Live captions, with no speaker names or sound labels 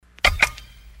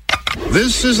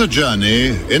This is a journey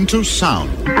into sound.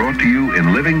 Brought to you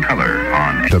in living color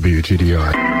on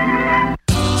WGDI.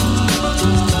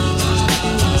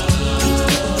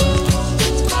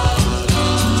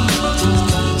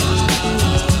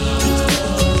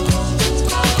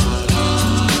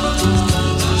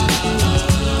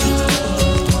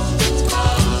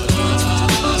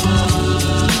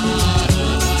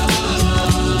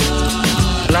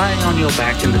 Lying on your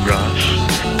back in the grass,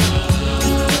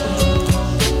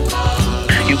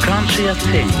 you can't see a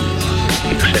thing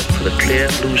except for the clear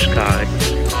blue sky,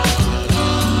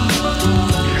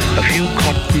 a few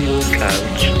cotton wool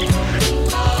clouds,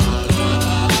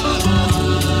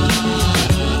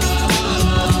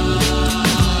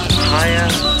 higher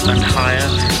and higher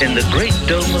in the great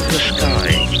dome of the sky,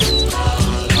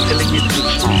 filling it with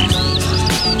song.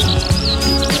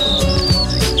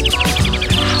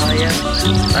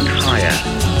 And higher,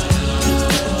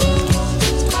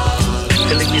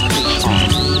 filling it with song.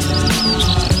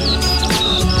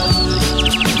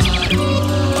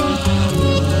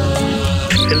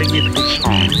 Filling it with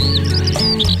song.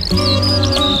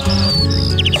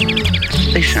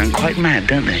 They sound quite mad,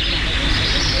 don't they?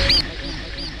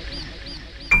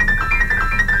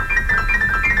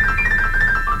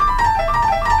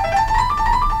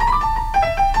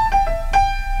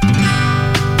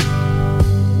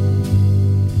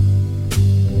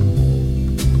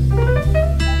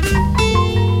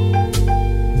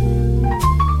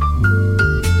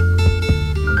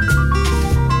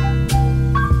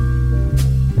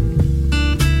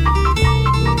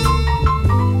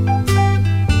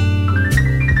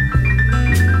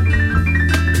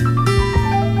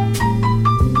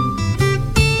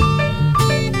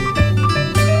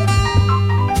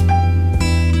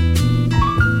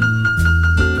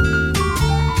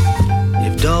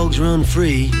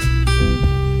 Free,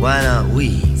 why not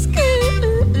we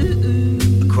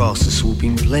across the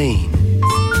swooping plain?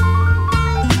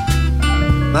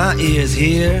 My ears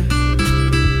hear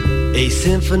a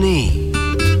symphony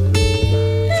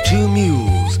of two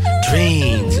mules,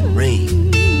 trains and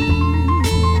rain.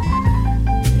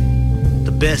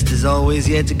 The best is always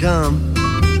yet to come.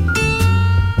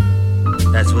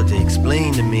 That's what they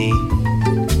explain to me.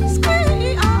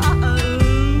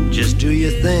 Just do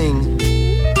your thing.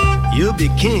 You'll be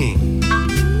king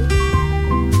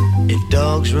if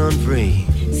dogs run free.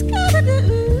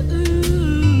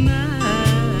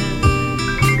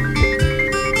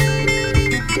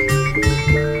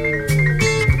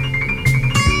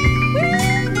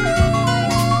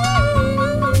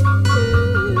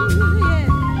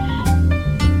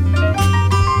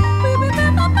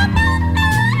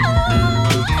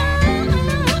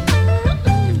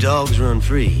 If dogs run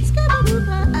free,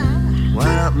 why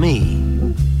not me?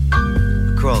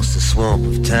 Across the swamp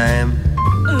of time,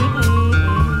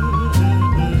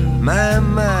 my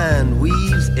mind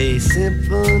weaves a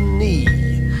symphony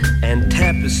and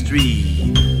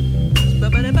tapestry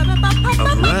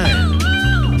of rhyme.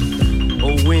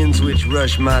 O winds which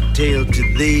rush my tale to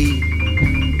thee,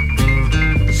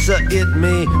 so it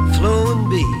may flow and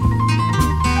be.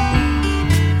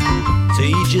 To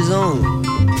each his own,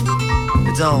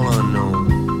 it's all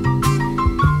unknown.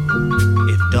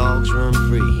 If dogs run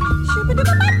free.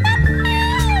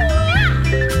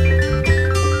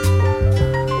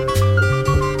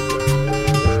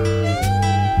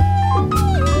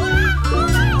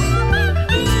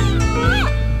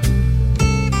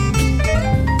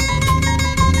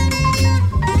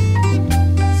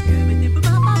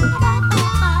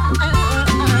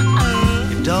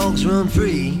 If dogs run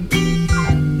free,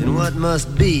 then what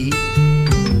must be,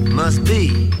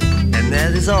 and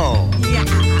that is all.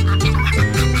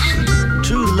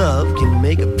 True love can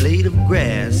make a blade of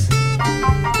grass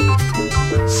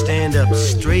stand up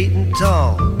straight and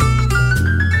tall,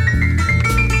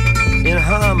 in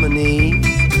harmony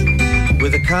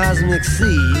with the cosmic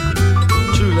sea.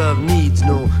 True love needs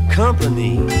no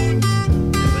company.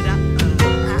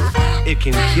 It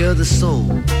can cure the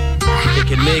soul, it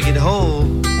can make it whole.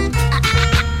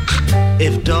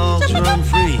 If dogs run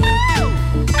free.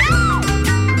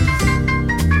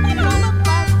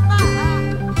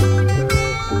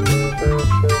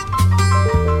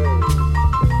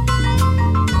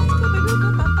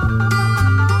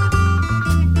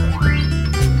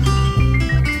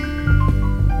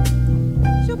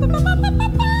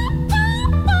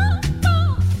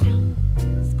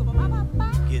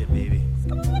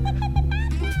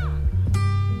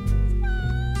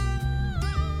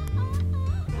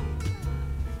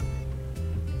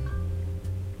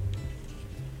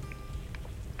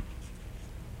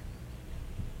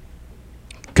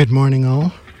 Good morning,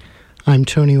 all. I'm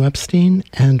Tonio Epstein,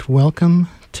 and welcome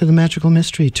to the Magical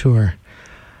Mystery Tour.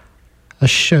 a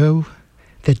show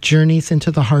that journeys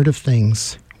into the heart of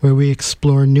things, where we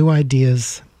explore new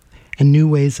ideas and new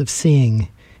ways of seeing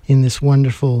in this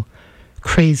wonderful,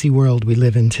 crazy world we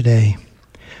live in today.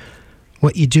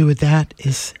 What you do with that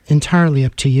is entirely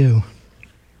up to you.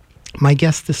 My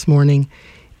guest this morning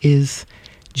is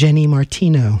Jenny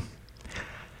Martineau,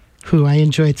 who I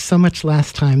enjoyed so much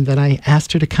last time that I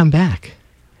asked her to come back.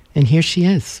 And here she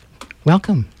is.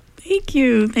 Welcome. Thank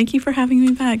you. Thank you for having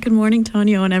me back. Good morning,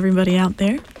 Tonio, and everybody out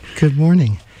there. Good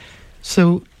morning.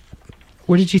 So,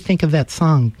 what did you think of that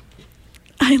song?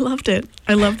 I loved it.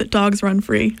 I love that dogs run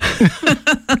free.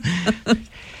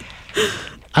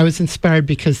 I was inspired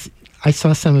because I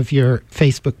saw some of your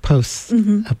Facebook posts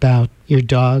about your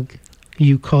dog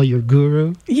you call your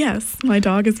guru. Yes, my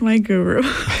dog is my guru.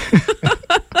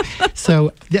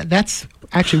 So that's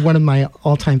actually one of my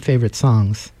all-time favorite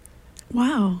songs.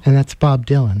 Wow. And that's Bob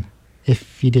Dylan,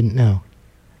 if you didn't know,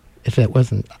 if that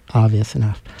wasn't obvious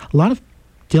enough. A lot of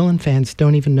Dylan fans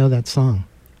don't even know that song.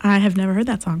 I have never heard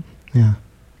that song. Yeah.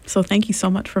 So thank you so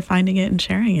much for finding it and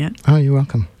sharing it. Oh, you're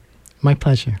welcome. My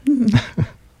pleasure.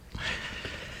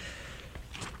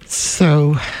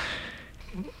 So,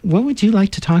 what would you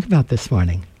like to talk about this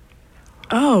morning?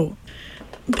 Oh,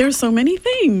 there's so many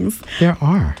things. There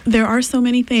are. There are so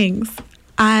many things.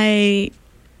 I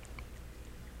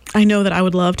know that I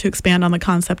would love to expand on the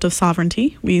concept of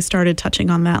sovereignty. We started touching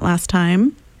on that last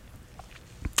time.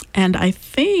 And I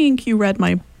think you read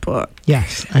my book.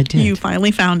 Yes, I did. You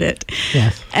finally found it.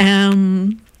 Yes.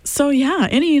 So yeah,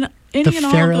 any The and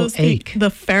all Feral of those Ache. things. The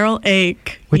Feral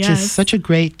Ache. Which yes. is such a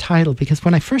great title, because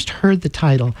when I first heard the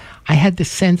title, I had the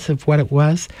sense of what it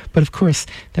was. But of course,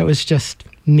 that was just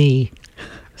me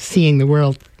seeing the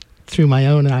world through my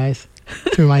own eyes,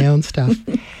 through my own stuff.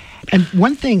 And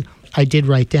one thing I did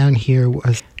write down here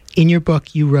was, in your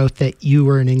book, you wrote that you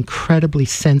were an incredibly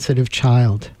sensitive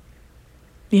child.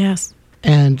 Yes.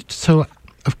 And so,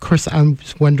 of course, I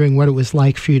was wondering what it was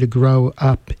like for you to grow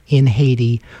up in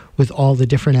Haiti with all the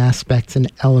different aspects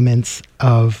and elements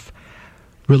of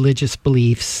religious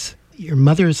beliefs. Your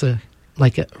mother's a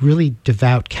really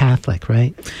devout Catholic,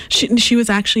 right? She was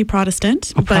actually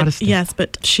Protestant. A Protestant. Yes,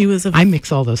 but she was I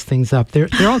mix all those things up. They're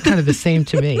all kind of the same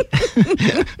to me.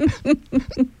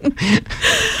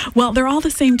 Well, they're all the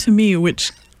same to me,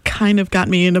 which kind of got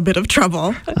me in a bit of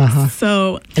trouble.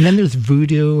 So, and then there's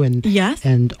voodoo and yes,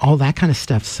 and all that kind of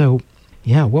stuff. So,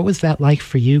 yeah, what was that like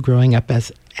for you growing up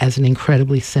as an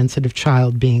incredibly sensitive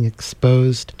child, being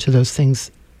exposed to those things?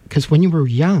 Because when we're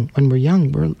young,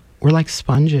 we're like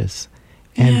sponges,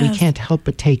 and yes, we can't help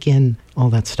but take in all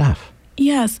that stuff.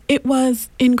 Yes, it was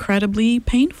incredibly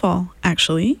painful,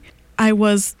 actually. I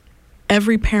was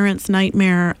every parent's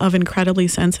nightmare of incredibly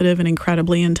sensitive and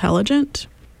incredibly intelligent.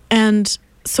 And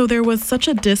so there was such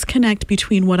a disconnect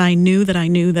between what I knew that I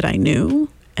knew that I knew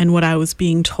and what I was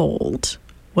being told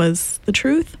was the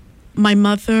truth. My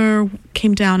mother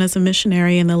came down as a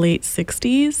missionary in the late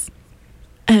 60s,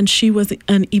 and she was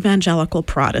an evangelical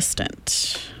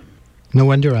Protestant. No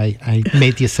wonder I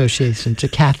made the association to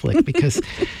Catholic, because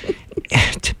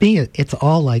to me, it's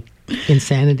all like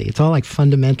insanity. It's all like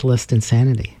fundamentalist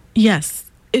insanity.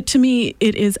 Yes, to me,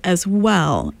 it is as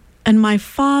well. And my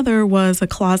father was a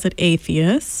closet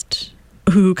atheist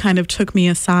who kind of took me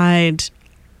aside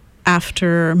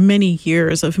after many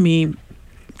years of me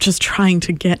just trying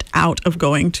to get out of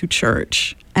going to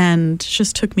church, and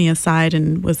just took me aside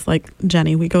and was like,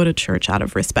 Jenny, we go to church out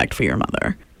of respect for your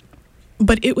mother.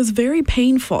 But it was very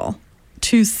painful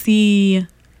to see.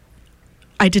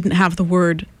 I didn't have the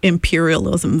word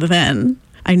imperialism then.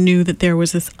 I knew that there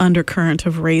was this undercurrent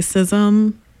of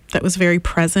racism that was very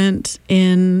present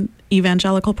in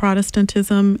evangelical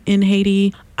Protestantism in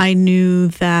Haiti. I knew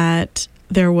that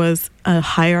there was a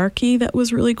hierarchy that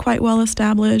was really quite well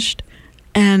established,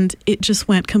 and it just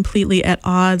went completely at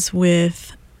odds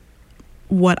with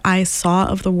what I saw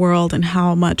of the world and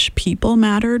how much people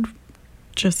mattered,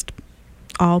 just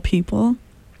all people.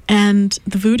 And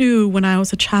the voodoo, when I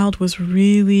was a child, was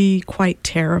really quite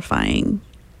terrifying.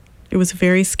 It was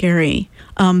very scary.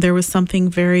 There was something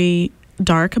very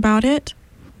dark about it,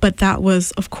 but that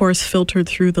was, of course, filtered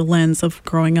through the lens of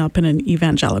growing up in an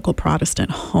evangelical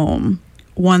Protestant home.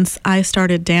 Once I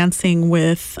started dancing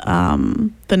with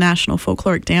the National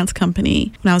Folkloric Dance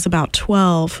Company when I was about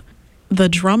 12, the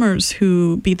drummers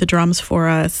who beat the drums for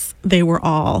us, they were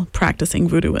all practicing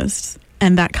voodooists.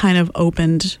 And that kind of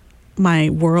opened my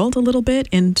world a little bit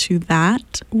into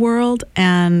that world,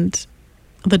 and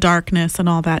the darkness and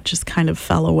all that just kind of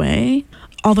fell away.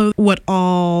 Although what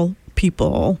all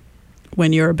people,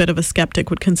 when you're a bit of a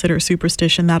skeptic, would consider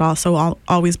superstition, that also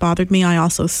always bothered me. I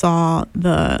also saw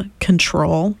the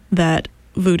control that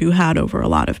voodoo had over a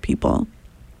lot of people.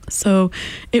 So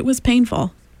it was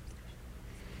painful.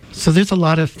 So there's a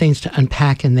lot of things to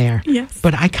unpack in there. Yes.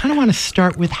 But I kind of want to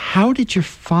start with, how did your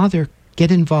father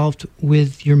get involved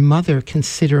with your mother,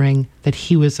 considering that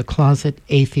he was a closet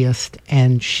atheist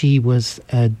and she was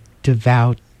a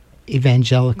devout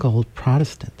evangelical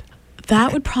Protestant?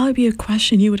 That would probably be a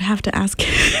question you would have to ask.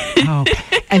 Oh.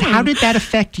 And how did that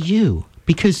affect you?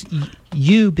 Because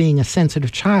you, being a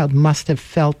sensitive child, must have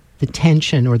felt the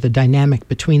tension or the dynamic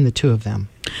between the two of them.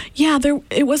 Yeah,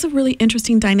 it was a really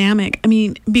interesting dynamic. I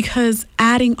mean, because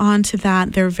adding on to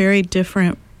that, they're very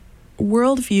different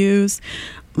worldviews.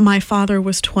 My father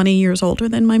was 20 years older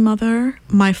than my mother.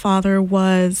 My father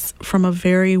was from a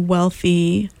very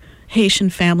wealthy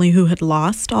Haitian family who had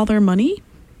lost all their money.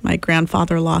 My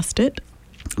grandfather lost it.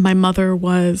 My mother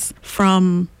was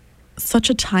from such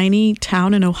a tiny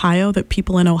town in Ohio that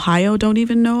people in Ohio don't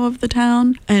even know of the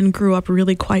town, and grew up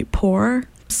really quite poor.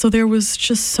 So there was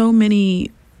just so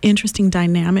many interesting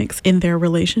dynamics in their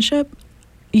relationship.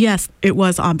 Yes, it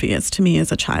was obvious to me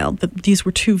as a child that these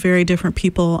were two very different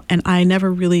people, and I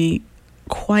never really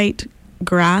quite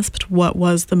grasped what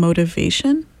was the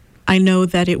motivation. I know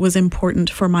that it was important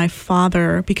for my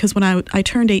father because when I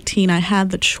turned 18, I had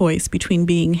the choice between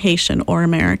being Haitian or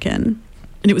American.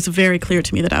 And it was very clear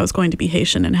to me that I was going to be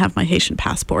Haitian and have my Haitian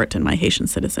passport and my Haitian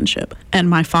citizenship. And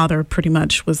my father pretty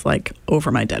much was like,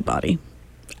 over my dead body.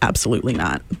 Absolutely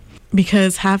not.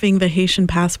 Because having the Haitian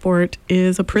passport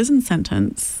is a prison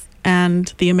sentence.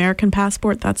 And the American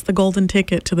passport, that's the golden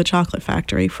ticket to the chocolate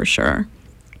factory for sure.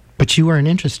 But you weren't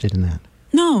interested in that?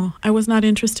 No, I was not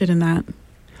interested in that.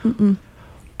 Mm-mm.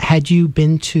 Had you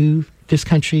been to this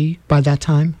country by that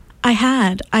time? I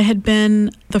had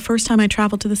been, the first time I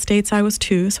traveled to the States, I was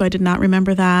 2, so I did not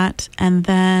remember that. And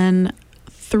then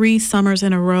 3 summers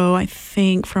in a row, I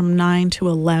think from 9 to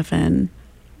 11,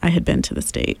 I had been to the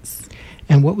States.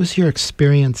 And what was your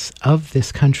experience of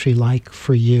this country like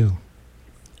for you?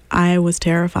 I was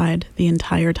terrified the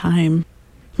entire time.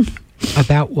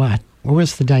 About what? What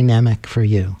was the dynamic for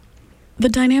you? The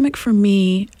dynamic for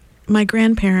me, my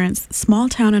grandparents, small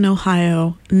town in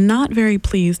Ohio, not very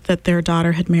pleased that their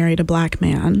daughter had married a black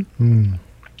man. Mm.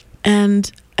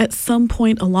 And at some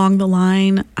point along the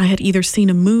line, I had either seen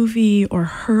a movie or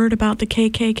heard about the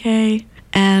KKK,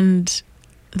 and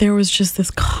there was just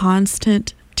this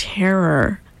constant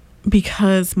terror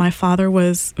because my father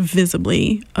was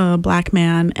visibly a black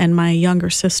man and my younger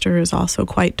sister is also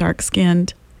quite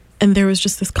dark-skinned. And there was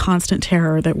just this constant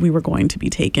terror that we were going to be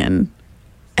taken.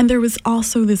 And there was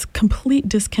also this complete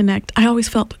disconnect. I always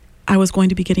felt I was going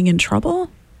to be getting in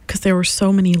trouble because there were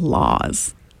so many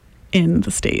laws in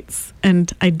the States.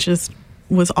 And I just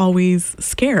was always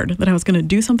scared that I was going to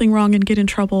do something wrong and get in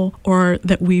trouble, or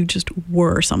that we just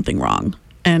were something wrong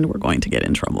and we're going to get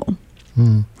in trouble.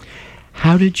 Mm.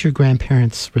 How did your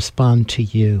grandparents respond to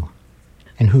you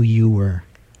and who you were?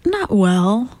 Not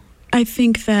well. I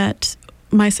think that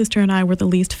my sister and I were the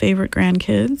least favorite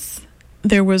grandkids.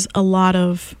 There was a lot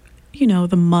of,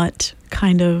 the mutt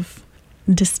kind of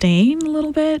disdain a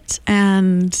little bit.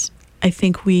 And I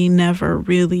think we never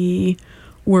really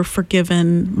were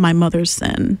forgiven my mother's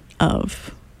sin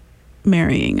of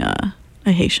marrying a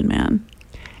Haitian man.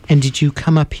 And did you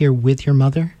come up here with your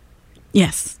mother?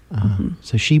 Yes. Mm-hmm.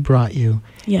 So she brought you,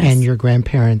 yes. And your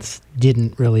grandparents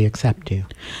didn't really accept you?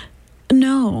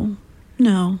 No.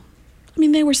 I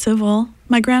mean, they were civil.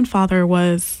 My grandfather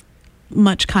was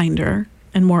much kinder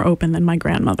and more open than my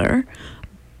grandmother,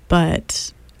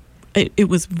 but it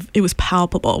was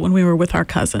palpable when we were with our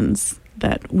cousins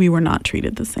that we were not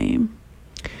treated the same.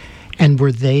 And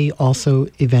were they also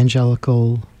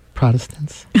evangelical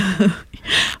Protestants?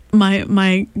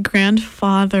 My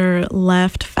grandfather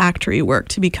left factory work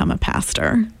to become a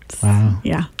pastor. Wow.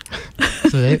 Yeah.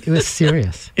 So it was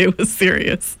serious. It was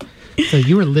serious. So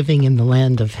you were living in the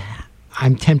land of,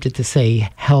 I'm tempted to say,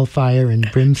 hellfire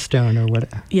and brimstone or what?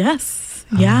 Yes.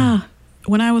 Yeah.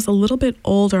 When I was a little bit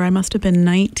older, I must have been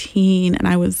 19, and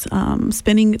I was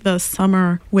spending the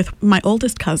summer with my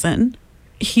oldest cousin.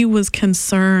 He was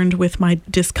concerned with my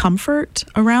discomfort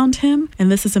around him,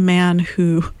 and this is a man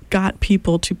who got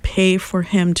people to pay for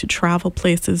him to travel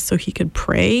places so he could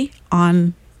pray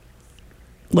on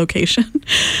location.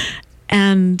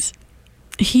 And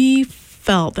he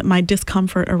felt that my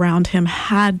discomfort around him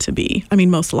had to be,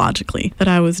 most logically, that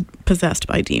I was possessed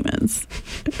by demons.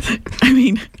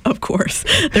 Of course,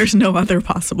 there's no other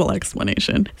possible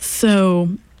explanation. So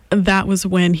that was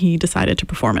when he decided to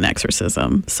perform an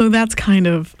exorcism. So that's kind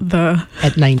of the...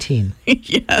 At 19?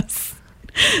 Yes.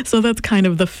 So that's kind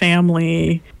of the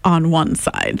family on one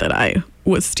side that I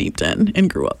was steeped in and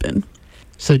grew up in.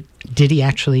 So Did he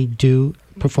actually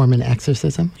perform an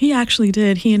exorcism? He actually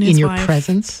did. He and his wife. In your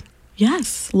presence?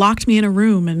 Yes. Locked me in a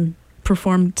room and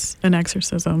performed an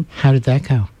exorcism. How did that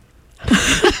go?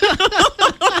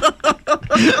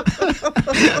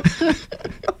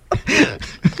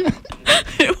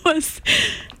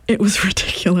 It was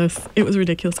ridiculous. It was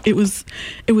ridiculous. It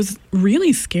was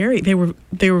really scary. They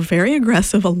were very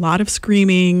aggressive, a lot of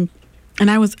screaming, and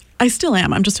I still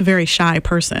am. I'm just a very shy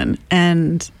person,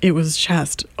 and it was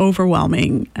just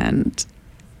overwhelming and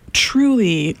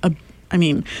truly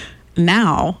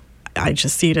now I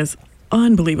just see it as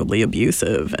unbelievably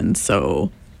abusive, and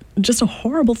so just a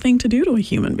horrible thing to do to a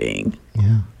human being.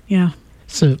 Yeah. Yeah.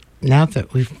 So now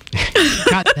that we've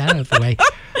got that out of the way,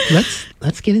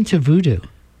 let's get into voodoo.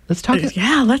 Let's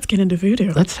get into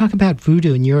voodoo. Let's talk about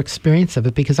voodoo and your experience of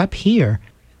it, because up here,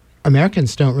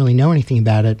 Americans don't really know anything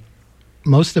about it.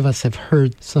 Most of us have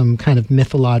heard some kind of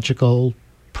mythological,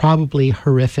 probably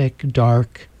horrific,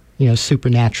 dark,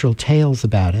 supernatural tales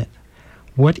about it.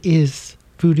 What is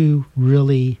voodoo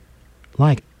really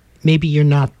like? Maybe you're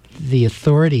not the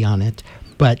authority on it,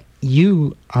 but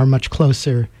you are much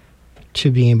closer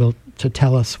to being able to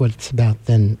tell us what it's about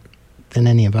than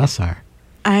any of us are.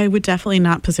 I would definitely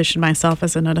not position myself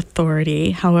as an authority.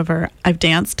 However, I've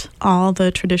danced all the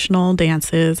traditional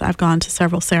dances. I've gone to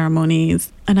several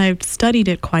ceremonies, and I've studied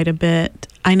it quite a bit.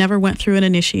 I never went through an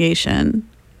initiation,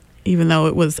 even though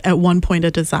it was at one point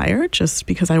a desire, just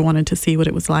because I wanted to see what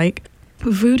it was like.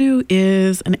 Voodoo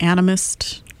is an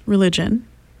animist religion.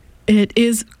 It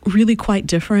is really quite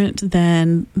different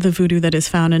than the voodoo that is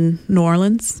found in New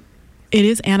Orleans. It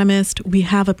is animist. We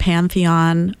have a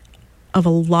pantheon of a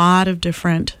lot of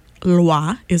different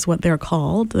lois, is what they're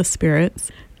called, the spirits.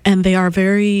 And they are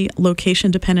very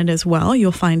location dependent as well.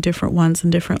 You'll find different ones in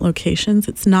different locations.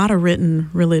 It's not a written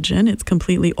religion. It's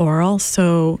completely oral.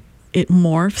 So it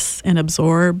morphs and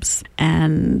absorbs.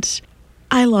 And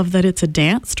I love that it's a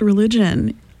danced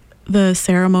religion. The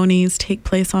ceremonies take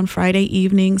place on Friday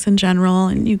evenings in general,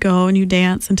 and you go and you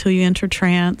dance until you enter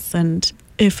trance. And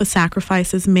if a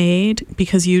sacrifice is made,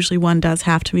 because usually one does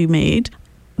have to be made,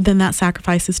 then that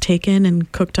sacrifice is taken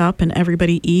and cooked up and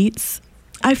everybody eats.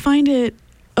 I find it,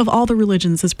 of all the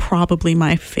religions, is probably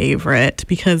my favorite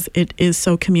because it is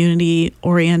so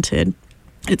community-oriented.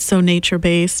 It's so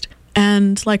nature-based.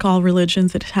 And like all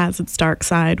religions, it has its dark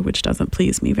side, which doesn't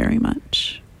please me very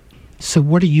much. So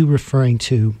what are you referring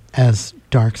to as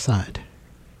dark side?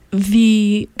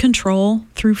 The control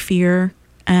through fear,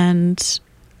 and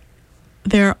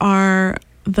there are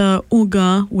the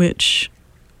Oga, which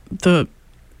the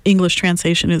English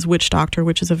translation is witch doctor,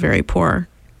 which is a very poor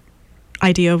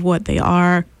idea of what they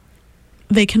are.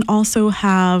 They can also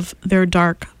have their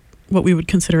dark, what we would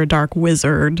consider a dark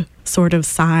wizard sort of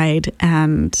side,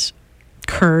 and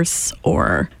curse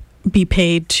or be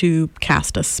paid to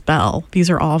cast a spell.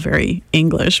 These are all very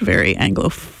English, very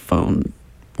Anglophone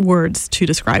words to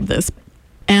describe this.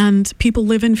 And people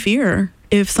live in fear.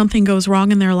 If something goes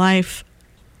wrong in their life,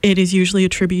 it is usually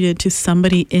attributed to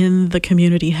somebody in the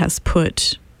community has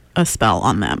put a spell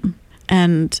on them.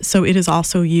 And so it is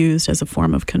also used as a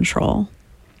form of control.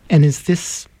 And is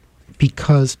this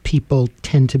because people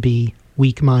tend to be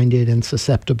weak-minded and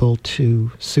susceptible to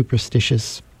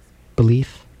superstitious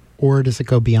belief? Or does it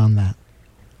go beyond that?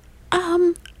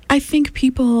 I think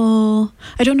people,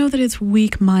 I don't know that it's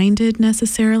weak-minded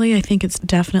necessarily. I think it's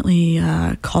definitely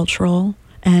cultural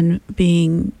and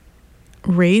being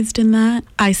raised in that.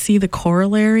 I see the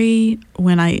corollary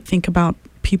when I think about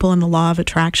people in the law of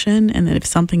attraction, and that if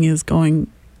something is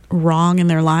going wrong in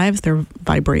their lives, their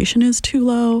vibration is too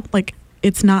low. Like,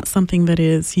 it's not something that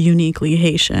is uniquely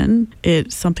Haitian.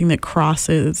 It's something that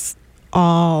crosses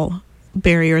all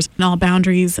barriers and all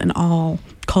boundaries and all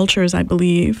cultures, I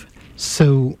believe.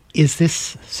 So is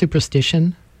this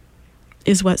superstition?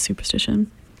 Is what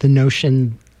superstition? The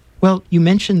notion, well, you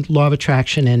mentioned law of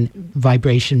attraction and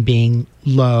vibration being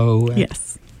low.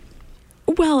 Yes.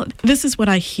 Well, this is what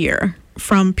I hear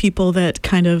from people that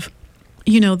kind of,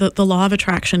 the law of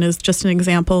attraction is just an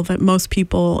example that most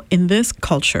people in this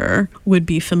culture would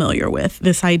be familiar with.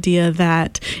 This idea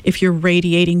that if you're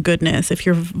radiating goodness, if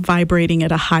you're vibrating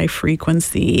at a high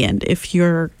frequency, and if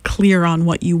you're clear on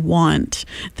what you want,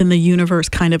 then the universe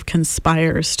kind of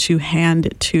conspires to hand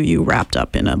it to you wrapped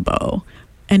up in a bow.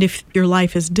 And if your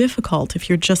life is difficult, if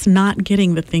you're just not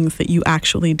getting the things that you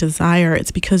actually desire,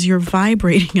 it's because you're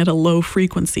vibrating at a low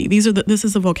frequency. This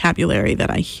is the vocabulary that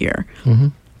I hear. Mm-hmm.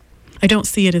 I don't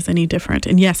see it as any different.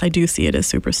 And yes, I do see it as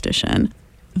superstition.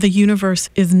 The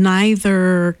universe is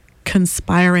neither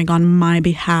conspiring on my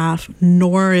behalf,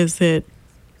 nor is it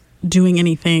doing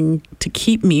anything to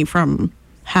keep me from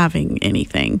having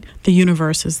anything. The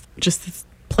universe is just this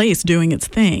place doing its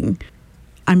thing.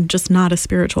 I'm just not a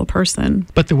spiritual person.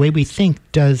 But the way we think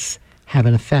does have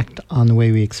an effect on the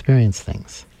way we experience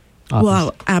things.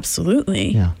 Well, absolutely.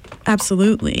 Yeah.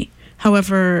 Absolutely.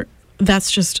 However,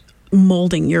 that's just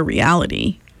molding your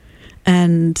reality.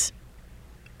 And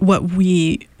what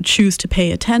we choose to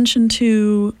pay attention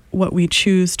to, what we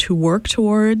choose to work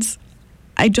towards.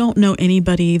 I don't know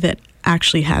anybody that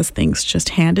actually has things just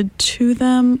handed to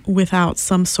them without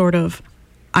some sort of,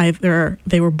 either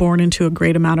they were born into a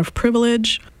great amount of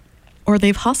privilege or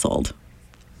they've hustled.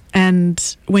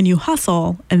 And when you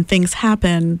hustle and things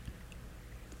happen,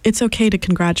 it's okay to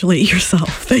congratulate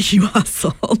yourself that you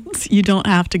hustled. You don't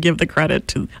have to give the credit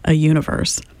to a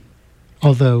universe.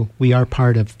 Although we are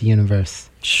part of the universe.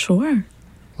 Sure.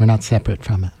 We're not separate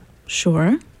from it.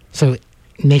 Sure. So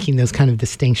making those kind of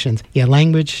distinctions. Yeah,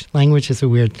 language is a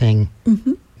weird thing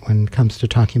when it comes to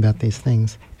talking about these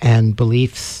things. And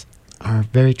beliefs are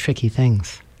very tricky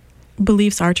things.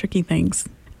 Beliefs are tricky things.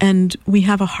 And we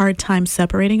have a hard time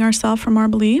separating ourselves from our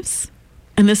beliefs.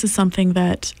 And this is something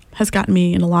that has gotten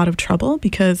me in a lot of trouble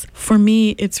because for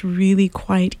me, it's really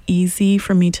quite easy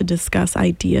for me to discuss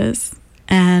ideas.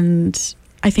 And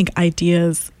I think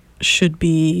ideas should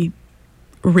be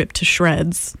ripped to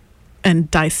shreds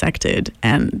and dissected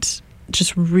and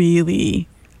just really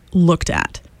looked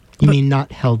at. You mean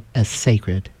not held as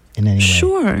sacred in any way?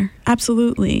 Sure,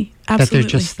 absolutely. That they're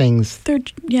just things. They're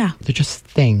just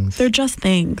things. They're just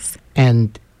things.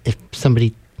 And if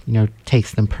somebody,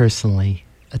 takes them personally,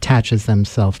 attaches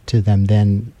themselves to them,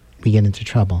 then we get into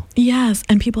trouble. Yes,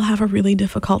 and people have a really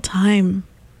difficult time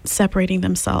separating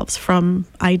themselves from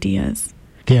ideas.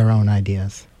 Their own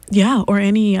ideas. Yeah, or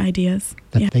any ideas.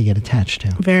 That they get attached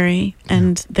to. Very. Yeah.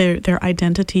 And their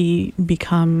identity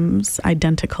becomes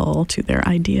identical to their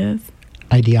ideas.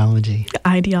 Ideology.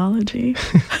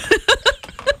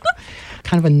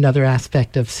 Kind of another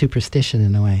aspect of superstition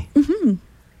in a way. Mm-hmm.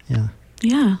 Yeah.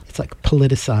 Yeah. It's like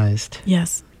politicized.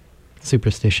 Yes.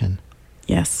 Superstition.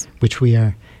 Yes. Which we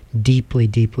are deeply,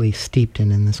 deeply steeped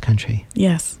in this country.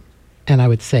 Yes. And I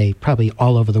would say probably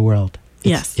all over the world.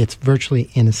 Yes. It's virtually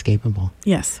inescapable.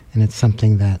 Yes. And it's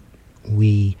something that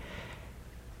we,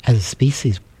 as a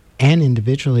species and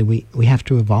individually, we have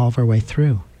to evolve our way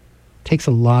through. It takes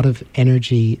a lot of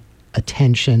energy,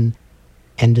 attention,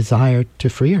 and desire to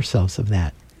free ourselves of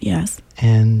that. Yes.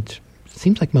 And it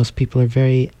seems like most people are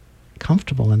very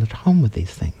comfortable and at home with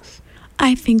these things.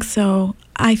 I think so.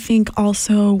 I think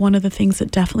also one of the things that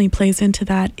definitely plays into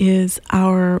that is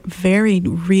our very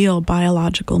real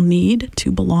biological need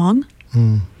to belong.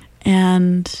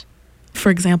 And,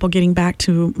 for example, getting back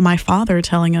to my father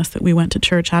telling us that we went to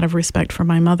church out of respect for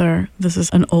my mother. This is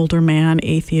an older man,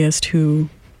 atheist, who,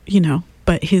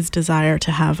 but his desire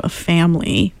to have a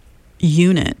family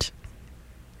unit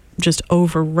just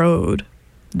overrode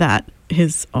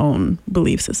his own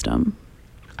belief system.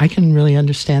 I can really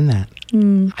understand that.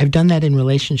 I've done that in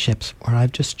relationships where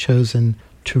I've just chosen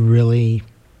to really,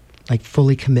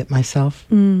 fully commit myself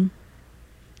and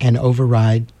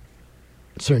override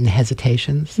certain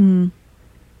hesitations. And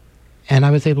I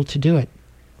was able to do it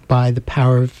by the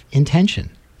power of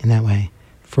intention in that way,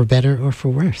 for better or for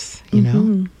worse, you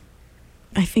know?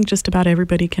 I think just about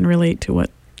everybody can relate to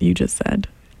what you just said.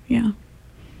 Yeah.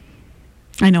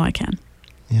 I know I can.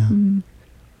 Yeah. And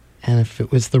if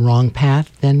it was the wrong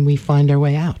path, then we find our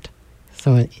way out.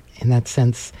 So in that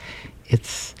sense,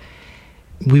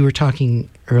 we were talking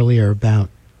earlier about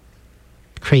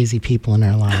crazy people in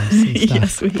our lives and stuff.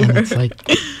 Yes, we were. And it's like,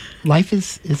 life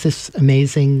is this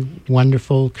amazing,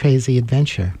 wonderful, crazy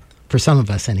adventure, for some of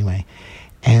us anyway.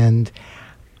 And,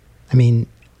 I mean,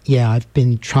 yeah, I've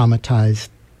been traumatized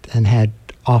and had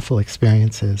awful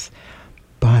experiences,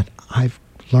 but I've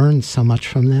learned so much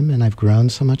from them and I've grown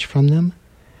so much from them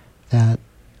that,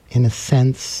 in a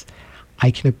sense, I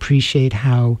can appreciate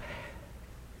how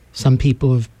some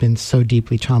people have been so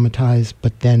deeply traumatized,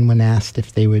 but then when asked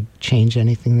if they would change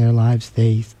anything in their lives,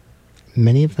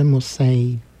 many of them will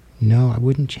say, no, I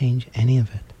wouldn't change any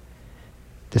of it,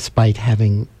 despite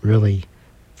having really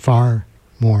far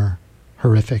more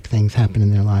horrific things happen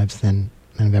in their lives than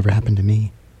have ever happened to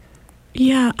me.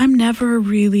 Yeah, I'm never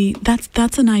really,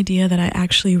 that's an idea that I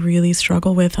actually really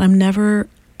struggle with. I'm never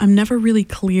really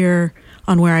clear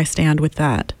on where I stand with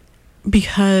that,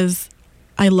 because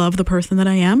I love the person that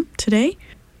I am today,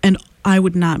 and I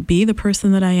would not be the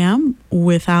person that I am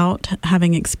without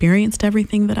having experienced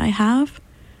everything that I have.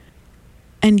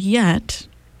 And yet,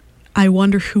 I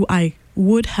wonder who I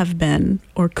would have been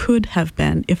or could have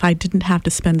been if I didn't have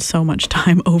to spend so much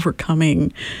time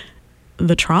overcoming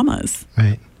the traumas.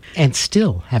 Right. And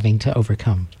still having to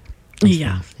overcome. those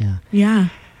Yeah. things. Yeah. Yeah.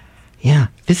 Yeah.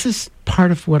 This is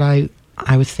part of what I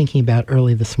was thinking about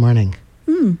early this morning.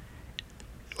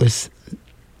 Was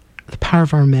the power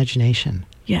of our imagination,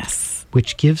 Yes.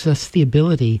 which gives us the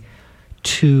ability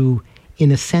to,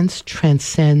 in a sense,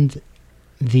 transcend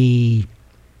the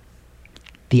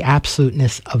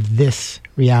absoluteness of this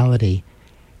reality.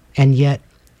 And yet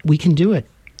we can do it,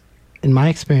 in my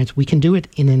experience, we can do it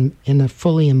in a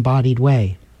fully embodied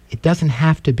way. It doesn't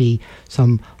have to be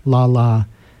some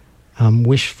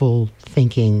wishful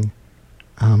thinking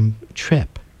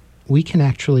trip. We can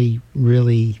actually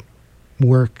really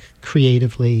work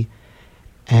creatively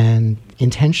and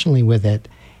intentionally with it,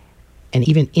 and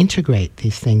even integrate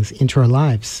these things into our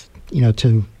lives,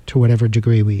 to whatever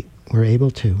degree we're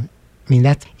able to. I mean,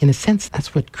 that's, in a sense,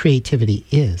 that's what creativity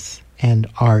is, and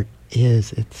art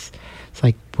is. It's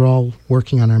like we're all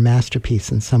working on our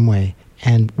masterpiece in some way,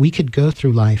 and we could go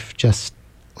through life just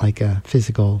like a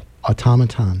physical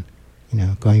automaton,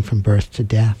 going from birth to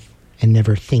death and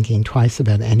never thinking twice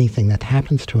about anything that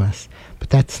happens to us. But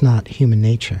that's not human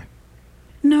nature.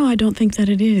 No, I don't think that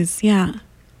it is. Yeah.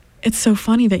 It's so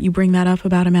funny that you bring that up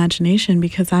about imagination,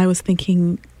 because I was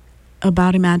thinking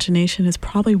about imagination as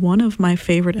probably one of my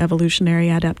favorite evolutionary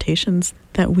adaptations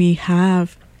that we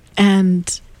have.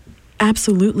 And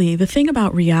absolutely, the thing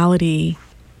about reality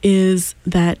is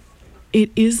that it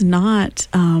is not,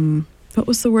 what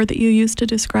was the word that you used to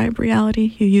describe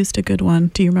reality? You used a good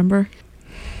one. Do you remember?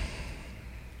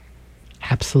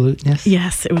 Absoluteness?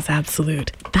 Yes, it was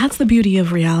absolute. That's the beauty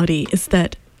of reality, is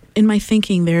that in my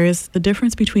thinking, there is the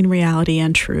difference between reality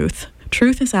and truth.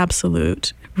 Truth is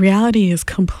absolute. Reality is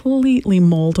completely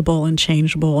moldable and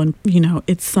changeable, and,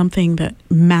 it's something that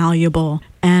malleable.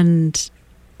 And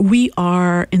we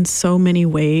are, in so many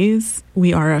ways,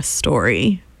 we are a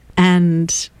story.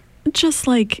 And just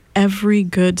like every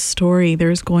good story,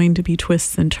 there's going to be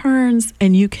twists and turns.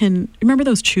 And you can, remember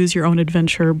those choose your own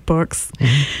adventure books?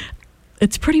 Mm-hmm.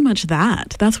 It's pretty much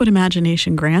that. That's what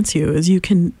imagination grants you, is you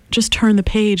can just turn the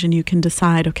page and you can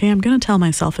decide, okay, I'm going to tell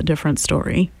myself a different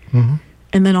story. Mm-hmm.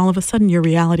 And then all of a sudden your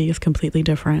reality is completely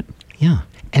different. Yeah.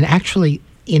 And actually,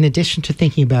 in addition to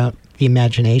thinking about the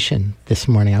imagination this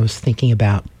morning, I was thinking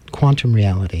about quantum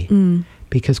reality.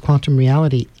 Because quantum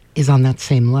reality is on that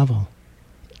same level.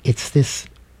 It's this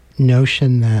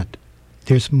notion that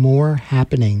there's more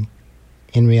happening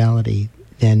in reality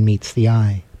than meets the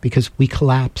eye, because we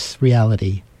collapse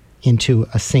reality into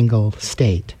a single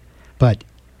state. But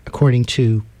according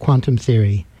to quantum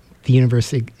theory, the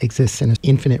universe exists in an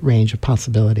infinite range of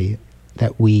possibility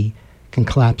that we can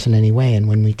collapse in any way. And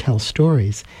when we tell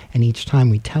stories, and each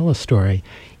time we tell a story,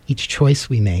 each choice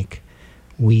we make,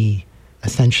 we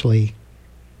essentially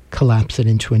collapse it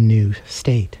into a new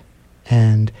state.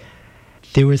 And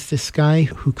there was this guy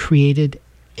who created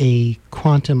a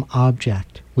quantum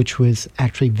object which was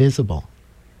actually visible,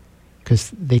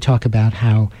 because they talk about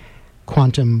how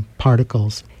quantum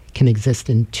particles can exist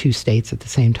in two states at the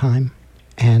same time.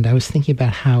 And I was thinking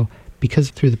about how,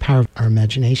 because through the power of our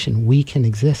imagination, we can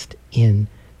exist in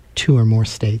two or more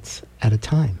states at a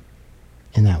time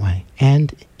in that way,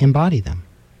 and embody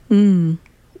them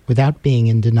without being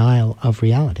in denial of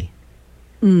reality.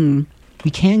 We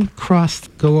can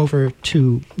go over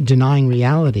to denying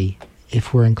reality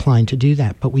if we're inclined to do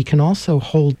that, but we can also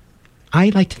hold, I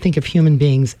like to think of human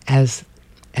beings as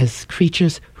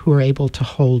creatures who are able to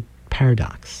hold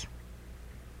paradox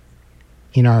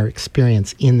in our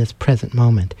experience in this present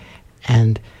moment.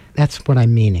 And that's what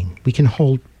I'm meaning. We can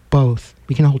hold both.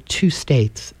 We can hold two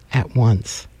states at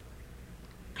once.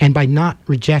 And by not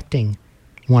rejecting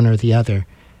one or the other,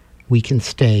 we can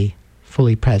stay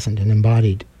fully present and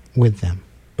embodied with them.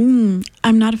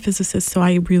 I'm not a physicist, so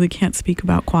I really can't speak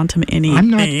about quantum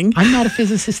anything. I'm not a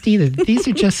physicist either. These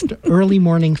are just early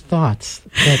morning thoughts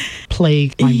that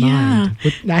plague my mind.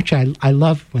 Actually, I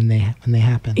love when they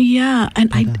happen. Yeah,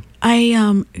 and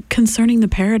I concerning the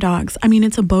paradox, I mean,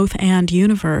 it's a both-and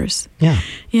universe.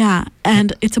 Yeah,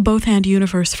 and it's a both-and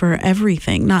universe for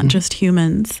everything, not just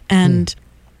humans. And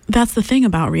that's the thing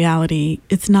about reality.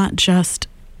 It's not just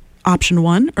option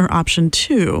one or option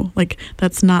two. Like,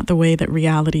 that's not the way that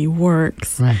reality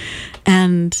works. Right.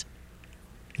 And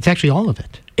it's actually all of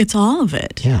it. It's all of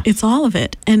it. Yeah. It's all of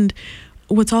it. And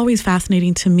what's always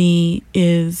fascinating to me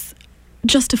is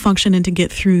just to function and to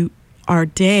get through our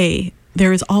day,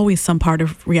 there is always some part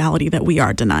of reality that we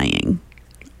are denying.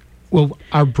 Well,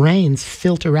 our brains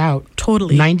filter out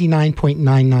totally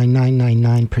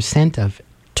 99.99999% of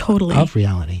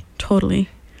reality. Totally.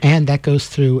 And that goes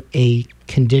through a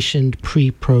conditioned,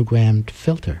 pre-programmed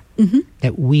filter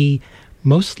that we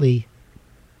mostly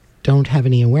don't have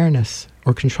any awareness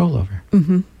or control over.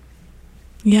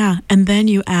 Yeah. And then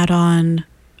you add on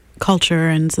culture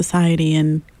and society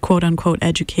and quote unquote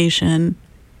education,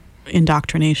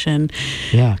 indoctrination.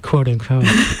 Yeah, quote unquote.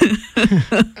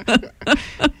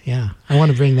 Yeah. I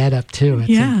want to bring that up too at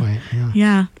some point.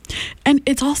 Yeah. And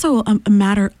it's also a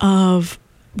matter of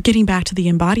getting back to the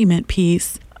embodiment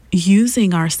piece,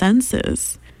 using our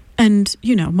senses. And,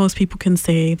 most people can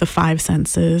say the 5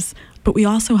 senses, but we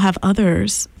also have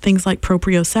others, things like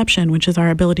proprioception, which is our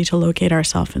ability to locate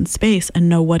ourselves in space and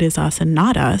know what is us and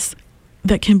not us,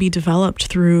 that can be developed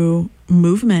through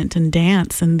movement and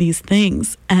dance and these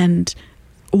things. And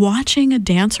watching a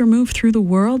dancer move through the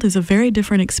world is a very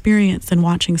different experience than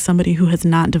watching somebody who has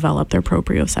not developed their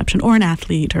proprioception, or an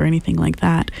athlete or anything like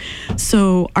that.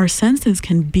 So our senses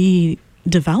can be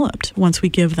developed once we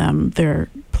give them their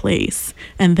place,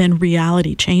 and then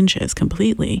reality changes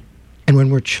completely. And when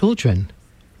we're children,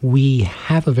 we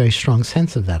have a very strong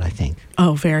sense of that, I think.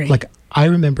 Oh, very. Like, I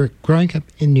remember growing up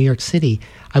in New York City,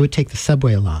 I would take the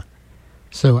subway a lot.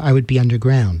 So I would be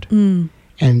underground.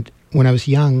 And when I was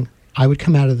young, I would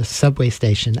come out of the subway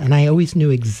station, and I always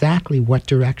knew exactly what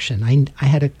direction. I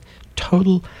had a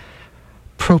total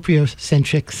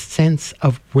propriocentric sense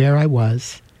of where I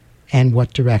was and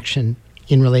what direction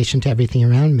in relation to everything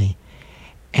around me.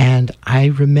 And I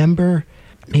remember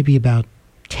maybe about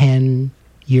 10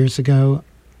 years ago,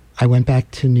 I went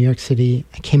back to New York City.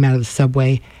 I came out of the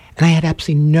subway, and I had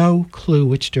absolutely no clue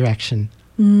which direction.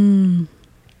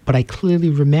 But I clearly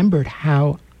remembered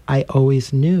how I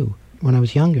always knew when I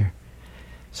was younger.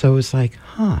 So it was like,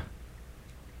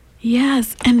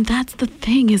 Yes, and that's the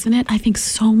thing, isn't it? I think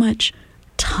so much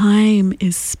time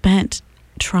is spent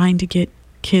trying to get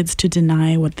kids to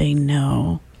deny what they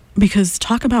know. Because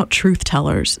talk about truth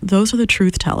tellers. Those are the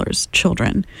truth tellers,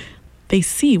 children. They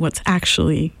see what's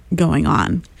actually going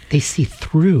on. They see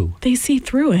through. They see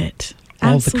through it.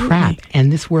 All Absolutely. the crap.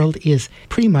 And this world is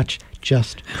pretty much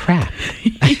just crap.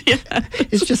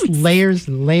 It's just layers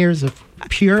and layers of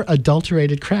pure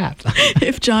adulterated crap.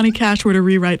 If Johnny Cash were to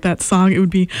rewrite that song, it would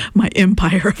be my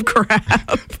empire of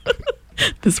crap.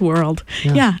 This world.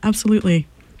 Yeah, absolutely.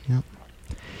 Yeah.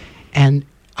 And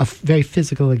a very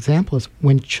physical example is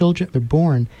when children are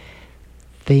born,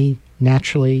 they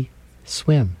naturally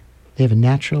swim. They have a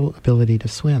natural ability to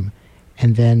swim.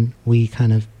 And then we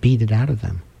kind of beat it out of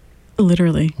them.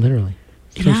 Literally.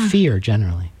 Through fear,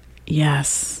 generally.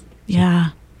 Yes.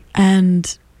 Yeah.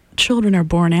 And children are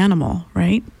born animal,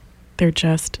 right? They're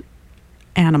just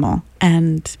animal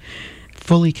and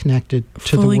fully connected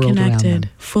to the world around them.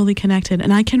 Fully connected.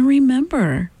 And I can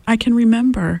remember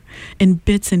in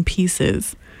bits and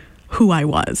pieces who I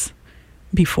was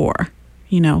before,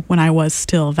 when I was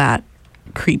still that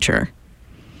creature.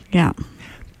 Yeah.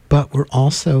 But we're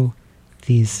also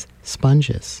these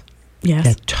sponges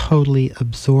that totally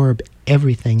absorb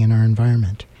everything in our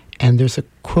environment. And there's a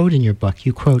quote in your book.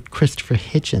 You quote Christopher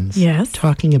Hitchens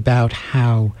talking about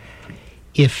how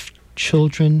if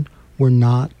children were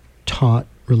not taught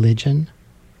religion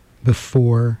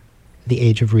before the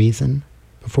age of reason,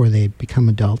 before they become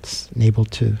adults and able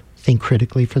to think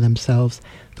critically for themselves,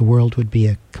 the world would be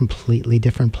a completely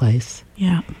different place.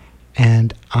 Yeah.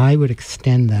 And I would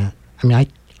extend that. I mean, I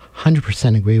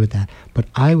 100% agree with that, but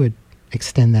I would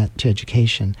extend that to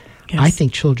education. Yes. I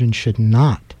think children should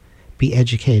not be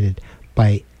educated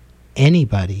by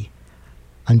anybody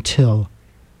until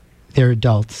they're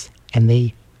adults and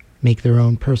they make their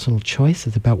own personal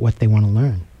choices about what they want to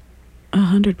learn.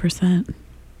 100%.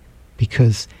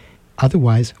 Because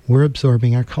otherwise, we're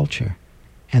absorbing our culture.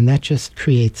 And that just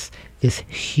creates this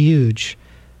huge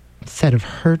set of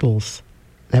hurdles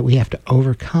that we have to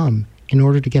overcome in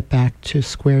order to get back to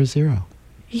square zero.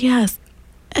 Yes.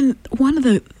 And one of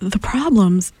the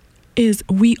problems is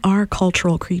we are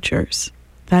cultural creatures.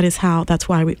 That's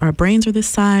why our brains are this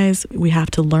size. We have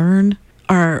to learn.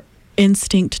 Our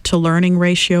instinct to learning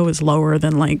ratio is lower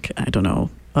than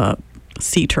a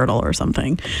sea turtle or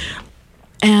something.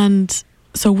 And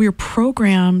so we're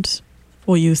programmed,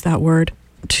 we'll use that word,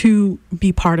 to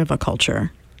be part of a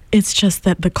culture. It's just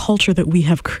that the culture that we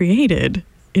have created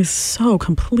is so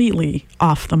completely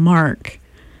off the mark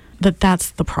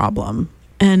that's the problem.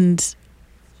 And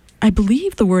I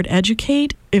believe the word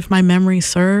educate, if my memory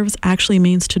serves, actually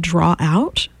means to draw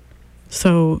out.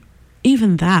 So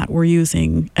even that, we're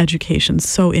using education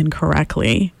so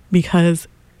incorrectly, because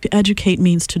educate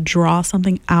means to draw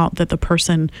something out that the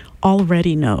person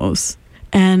already knows.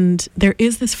 And there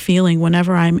is this feeling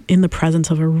whenever I'm in the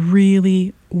presence of a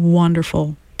really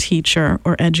wonderful teacher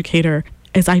or educator,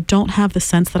 is I don't have the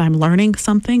sense that I'm learning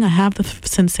something. I have the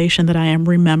sensation that I am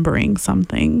remembering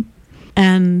something.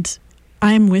 And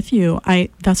I'm with you.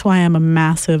 That's why I'm a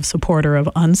massive supporter of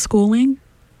unschooling,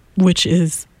 which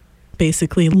is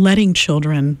basically letting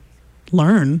children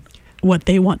learn what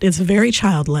they want. It's very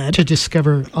child-led. To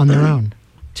discover on their own.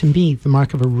 To me, the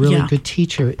mark of a really Yeah. good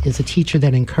teacher is a teacher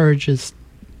that encourages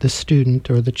the student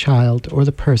or the child or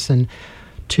the person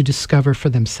to discover for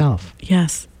themselves.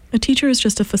 Yes. A teacher is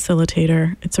just a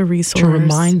facilitator. It's a resource. To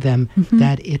remind them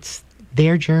that it's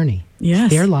their journey,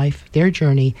 Yes. their life, their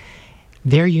journey,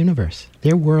 their universe,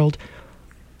 their world.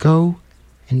 Go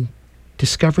and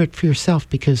discover it for yourself,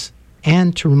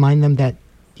 and to remind them that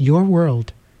your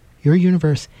world, your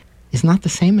universe, is not the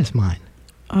same as mine.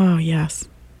 Oh, yes.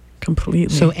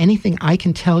 Completely. So anything I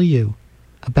can tell you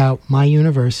about my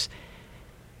universe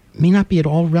may not be at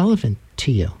all relevant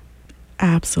to you.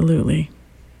 Absolutely.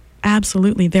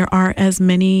 Absolutely. There are as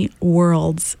many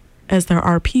worlds as there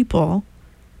are people,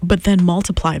 but then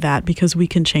multiply that, because we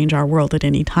can change our world at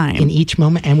any time. In each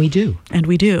moment, and we do, And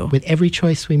we do. with every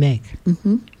choice we make.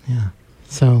 Mm-hmm. Yeah.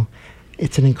 So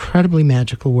it's an incredibly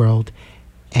magical world,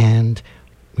 and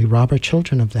we rob our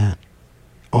children of that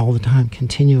all the time,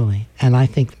 continually. And I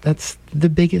think that's the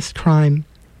biggest crime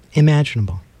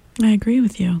imaginable. I agree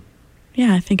with you.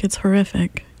 Yeah, I think it's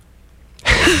horrific.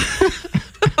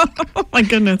 Oh, my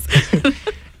goodness.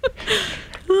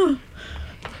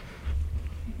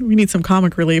 We need some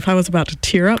comic relief. I was about to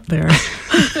tear up there.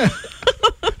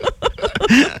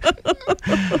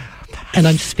 And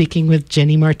I'm speaking with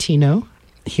Jenny Martineau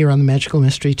here on the Magical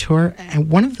Mystery Tour. And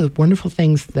one of the wonderful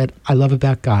things that I love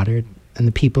about Goddard and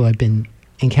the people I've been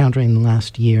encountering in the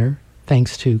last year,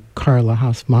 thanks to Carla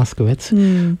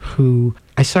Haas-Moskowitz, who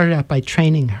I started out by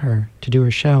training her to do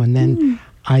her show, and then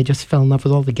I just fell in love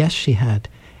with all the guests she had.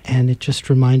 And it just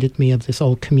reminded me of this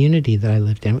old community that I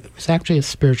lived in. It was actually a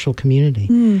spiritual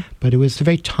community, but it was a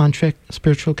very tantric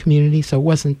spiritual community, so it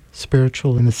wasn't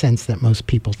spiritual in the sense that most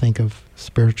people think of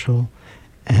spiritual.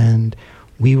 And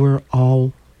we were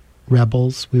all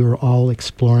rebels. We were all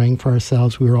exploring for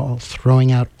ourselves. We were all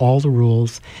throwing out all the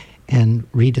rules and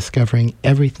rediscovering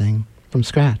everything from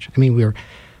scratch. I mean, we were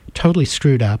totally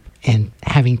screwed up and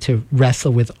having to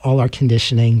wrestle with all our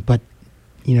conditioning, but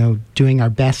doing our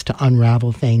best to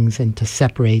unravel things and to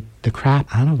separate the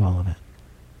crap out of all of it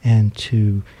and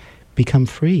to become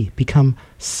free, become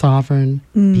sovereign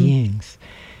beings.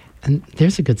 And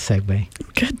there's a good segue.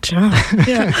 Good job.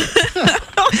 Yeah.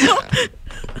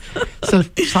 So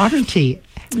sovereignty,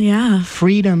 Yeah.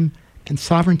 freedom and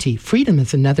sovereignty. Freedom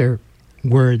is another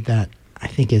word that I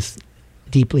think is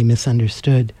deeply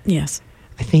misunderstood. Yes.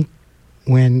 I think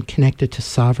when connected to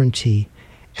sovereignty,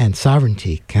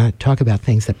 God, talk about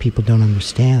things that people don't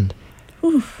understand.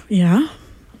 Oof. Yeah.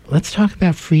 Let's talk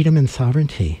about freedom and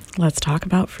sovereignty, Let's talk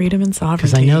about freedom and sovereignty.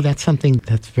 because I know that's something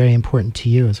that's very important to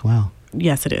you as well.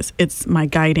 Yes, it is. It's my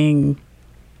guiding,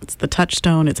 it's the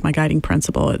touchstone, it's my guiding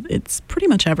principle. It's pretty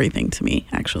much everything to me,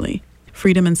 actually.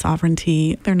 Freedom and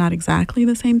sovereignty, they're not exactly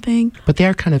the same thing. But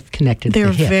they're kind of connected They're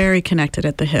at the hip. very connected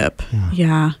at the hip.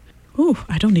 Yeah. Ooh,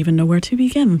 I don't even know where to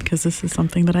begin, because this is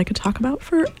something that I could talk about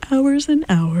for hours and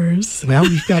hours. Well,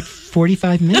 we've got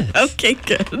 45 minutes. Okay,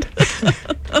 good.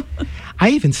 I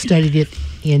even studied it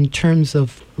in terms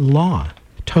of law,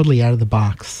 totally out of the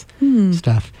box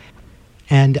stuff.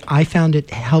 And I found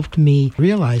it helped me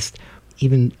realize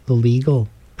even the legal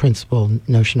principle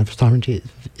notion of sovereignty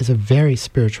is a very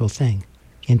spiritual thing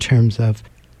in terms of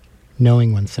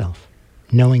knowing oneself,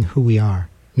 knowing who we are,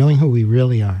 knowing who we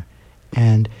really are.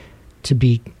 And to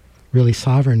be really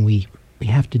sovereign, we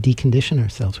have to decondition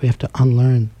ourselves. We have to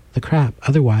unlearn the crap.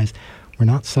 Otherwise, we're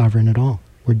not sovereign at all.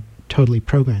 We're totally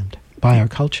programmed by our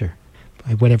culture,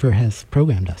 by whatever has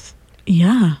programmed us.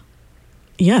 Yeah.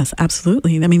 Yes,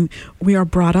 absolutely. I mean, we are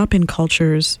brought up in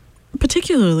cultures,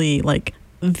 particularly like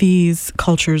these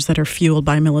cultures that are fueled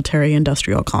by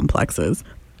military-industrial complexes.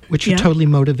 Which are totally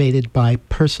motivated by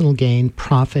personal gain,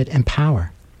 profit, and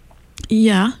power.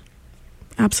 Yeah,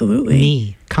 absolutely.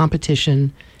 Me,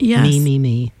 competition, Yes.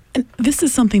 me. And this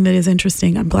is something that is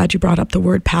interesting. I'm glad you brought up the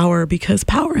word power, because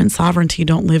power and sovereignty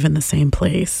don't live in the same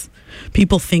place.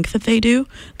 People think that they do.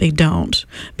 They don't,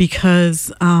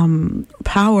 because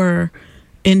power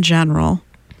in general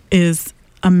is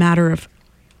a matter of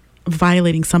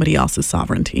violating somebody else's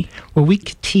sovereignty. Well, we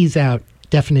could tease out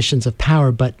definitions of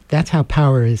power, but that's how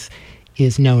power is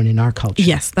known in our culture.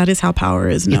 Yes, that is how power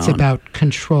is known. It's about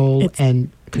control and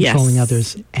controlling Yes.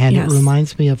 others. And Yes. it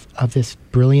reminds me of this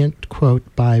brilliant quote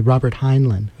by Robert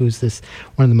Heinlein, who's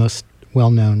one of the most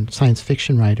well-known science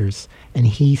fiction writers. And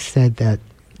he said that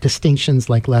distinctions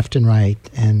like left and right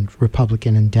and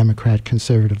Republican and Democrat,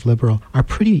 conservative, liberal are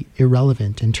pretty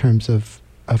irrelevant in terms of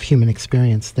human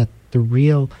experience, that the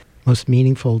real most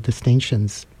meaningful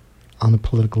distinctions on the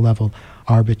political level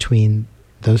are between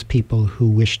those people who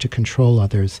wish to control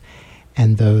others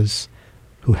and those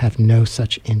who have no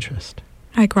such interest.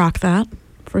 I grok that,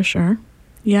 for sure.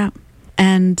 Yeah.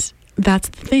 And that's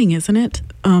the thing, isn't it?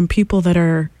 People that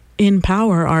are in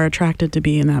power are attracted to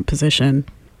be in that position.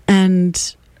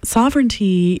 And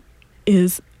sovereignty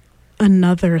is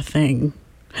another thing.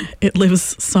 It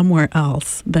lives somewhere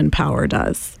else than power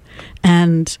does.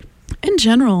 And in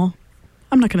general,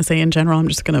 I'm not going to say in general, I'm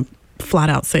just going to flat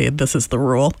out say this is the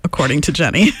rule, according to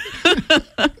Jenny.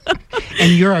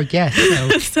 And you're our guest,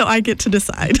 so, so I get to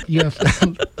decide. You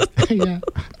have, yeah.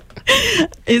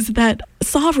 Is that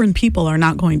sovereign people are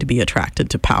not going to be attracted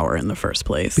to power in the first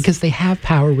place. Because they have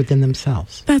power within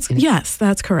themselves. Yes,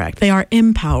 that's correct. They are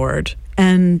empowered.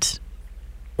 And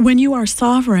when you are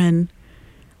sovereign,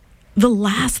 the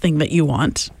last thing that you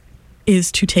want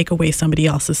is to take away somebody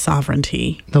else's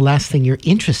sovereignty. The last thing you're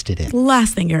interested in.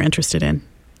 Last thing you're interested in.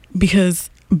 Because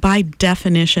by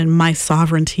definition, my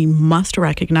sovereignty must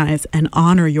recognize and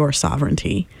honor your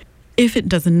sovereignty. If it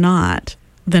does not,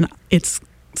 then it's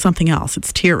something else.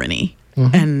 It's tyranny.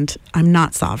 Mm-hmm. And I'm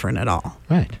not sovereign at all.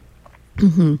 Right.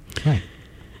 Mm-hmm. Right.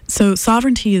 So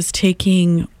sovereignty is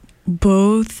taking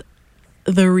both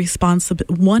the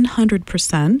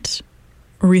 100%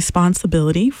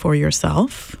 responsibility for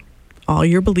yourself, all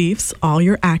your beliefs, all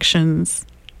your actions,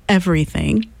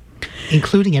 everything.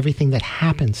 Including everything that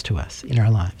happens to us in our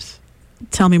lives.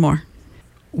 Tell me more.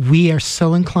 We are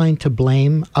so inclined to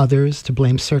blame others, to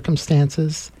blame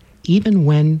circumstances, even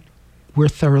when we're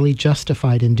thoroughly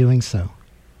justified in doing so.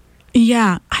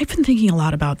 Yeah, I've been thinking a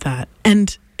lot about that.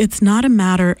 And it's not a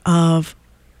matter of,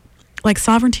 like,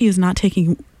 sovereignty is not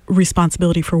taking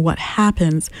responsibility for what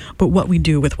happens, but what we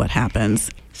do with what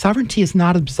happens. Sovereignty is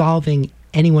not absolving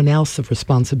anyone else of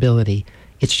responsibility.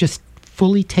 It's just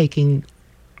fully taking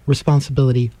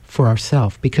responsibility for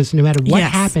ourselves, because no matter what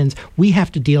happens, we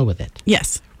have to deal with it.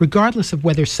 Yes. Regardless of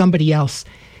whether somebody else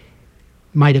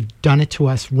might have done it to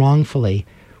us wrongfully,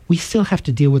 we still have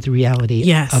to deal with the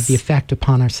reality of the effect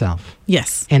upon ourselves.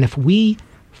 Yes. And if we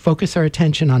focus our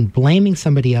attention on blaming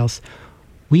somebody else,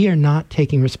 we are not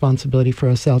taking responsibility for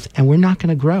ourselves, and we're not going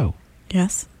to grow.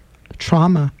 Yes.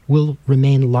 Trauma will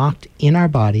remain locked in our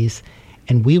bodies,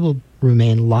 and we will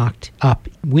remain locked up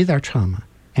with our trauma,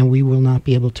 and we will not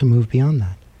be able to move beyond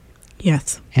that.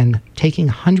 Yes. And taking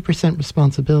 100%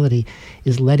 responsibility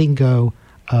is letting go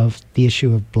of the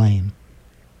issue of blame.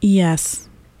 Yes.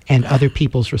 And other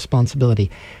people's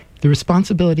responsibility. The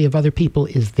responsibility of other people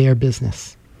is their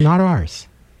business, not ours.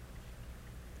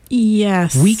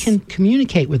 Yes. We can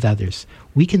communicate with others.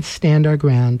 We can stand our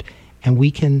ground, and we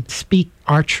can speak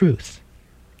our truth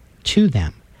to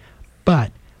them.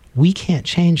 But we can't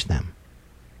change them.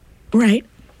 Right.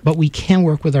 But we can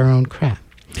work with our own crap,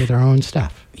 with our own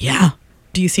stuff. Yeah.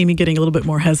 Do you see me getting a little bit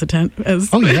more hesitant?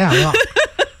 Oh, yeah. Well,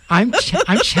 I'm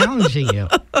challenging you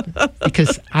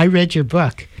because I read your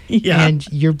book. Yeah. And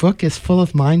your book is full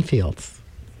of minefields.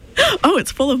 Oh,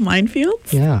 it's full of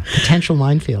minefields? Yeah, potential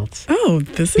minefields. Oh,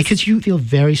 this is... Because you feel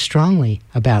very strongly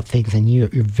about things, and you're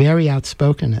very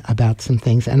outspoken about some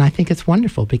things, and I think it's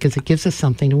wonderful because it gives us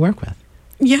something to work with.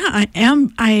 Yeah,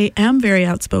 I am very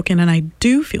outspoken, and I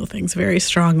do feel things very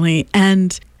strongly.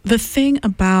 And the thing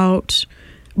about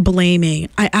blaming,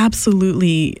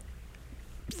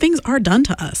 things are done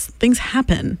to us. Things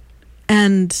happen.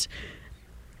 And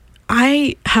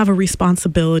I have a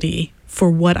responsibility for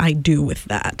what I do with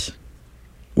that,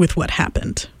 with what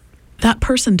happened. That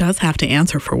person does have to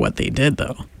answer for what they did,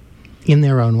 though. In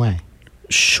their own way.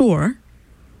 Sure.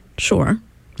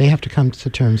 They have to come to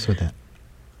terms with it.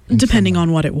 Depending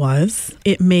on what it was.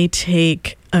 It may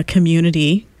take a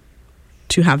community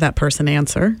to have that person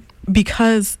answer,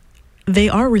 because they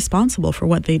are responsible for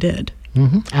what they did.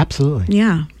 Mm-hmm, absolutely.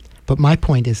 Yeah. But my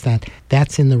point is that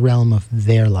that's in the realm of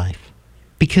their life.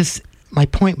 Because my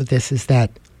point with this is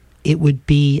that it would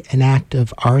be an act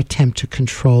of our attempt to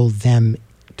control them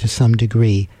to some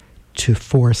degree, to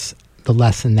force the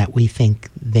lesson that we think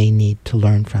they need to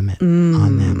learn from it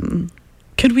on them.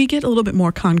 Could we get a little bit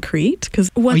more concrete?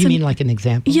 You mean like an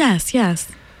example? Yes.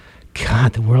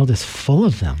 God, the world is full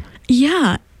of them.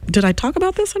 Yeah. Did I talk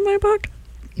about this in my book?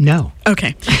 No.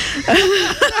 Okay.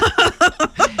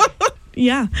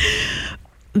 Yeah.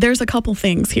 There's a couple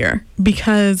things here,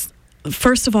 because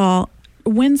first of all,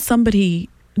 when somebody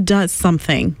does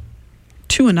something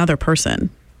to another person,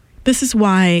 this is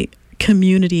why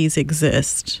communities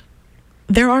exist.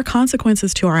 There are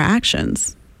consequences to our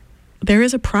actions. There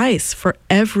is a price for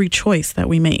every choice that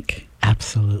we make.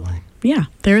 Absolutely. Yeah,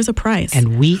 there is a price.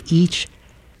 And we each,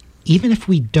 even if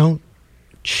we don't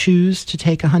choose to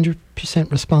take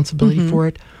 100% responsibility for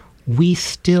it, we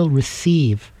still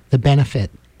receive the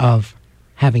benefit of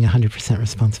having 100%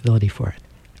 responsibility for it.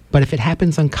 But if it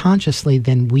happens unconsciously,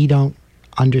 then we don't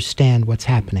understand what's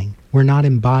happening. We're not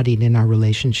embodied in our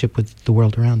relationship with the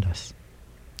world around us.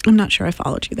 I'm not sure I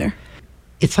followed you there.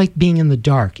 It's like being in the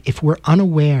dark. If we're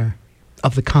unaware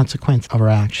of the consequence of our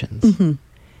actions,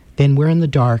 then we're in the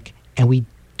dark and we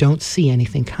don't see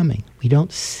anything coming. We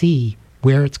don't see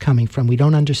where it's coming from. We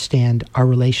don't understand our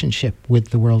relationship with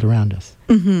the world around us.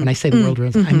 When I say the world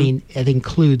around us, I mean it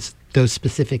includes those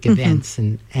specific events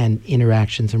and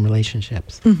interactions and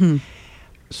relationships.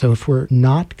 So if we're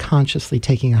not consciously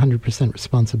taking 100%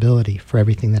 responsibility for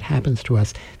everything that happens to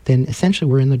us, then essentially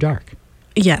we're in the dark.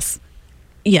 Yes.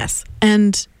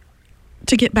 And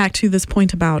to get back to this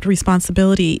point about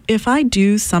responsibility, if I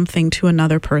do something to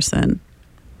another person,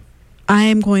 I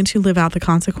am going to live out the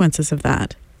consequences of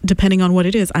that. Depending on what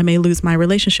it is, I may lose my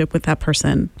relationship with that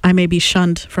person. I may be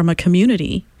shunned from a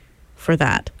community for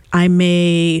that. I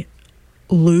may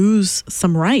lose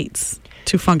some rights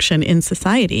to function in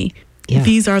society. Yeah.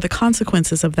 These are the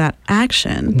consequences of that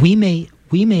action. We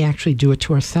may actually do it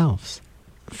to ourselves.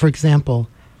 For example,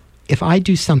 if I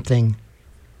do something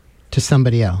to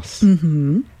somebody else,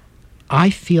 I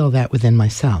feel that within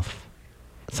myself.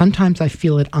 Sometimes I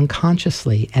feel it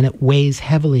unconsciously and it weighs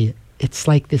heavily. It's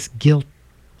like this guilt.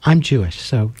 I'm Jewish,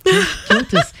 so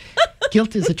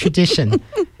guilt is a tradition.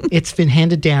 It's been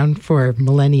handed down for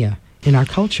millennia in our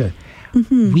culture.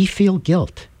 We feel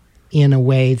guilt in a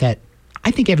way that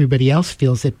I think everybody else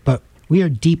feels it, but we are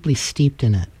deeply steeped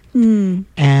in it.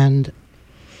 And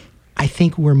I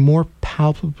think we're more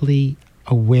palpably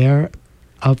aware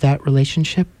of that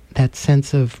relationship, that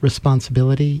sense of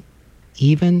responsibility,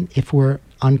 even if we're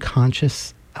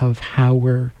unconscious of how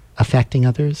we're affecting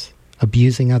others,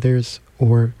 abusing others,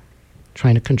 or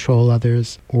trying to control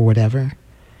others, or whatever,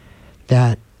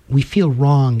 that we feel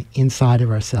wrong inside of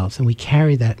ourselves, and we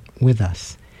carry that with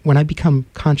us. When I become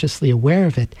consciously aware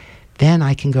of it, then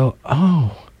I can go,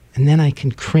 oh, and then I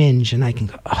can cringe, and I can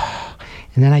go, oh,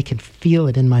 and then I can feel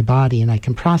it in my body, and I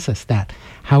can process that,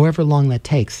 however long that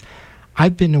takes.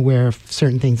 I've been aware of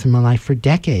certain things in my life for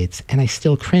decades, and I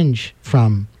still cringe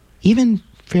from even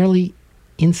fairly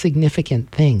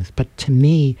insignificant things. But to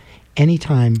me,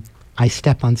 anytime I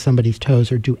step on somebody's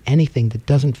toes or do anything that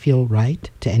doesn't feel right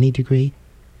to any degree,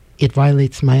 it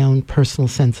violates my own personal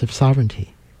sense of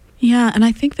sovereignty. Yeah, and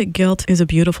I think that guilt is a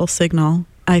beautiful signal.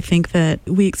 I think that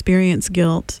we experience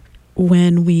guilt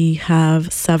when we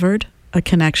have severed a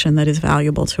connection that is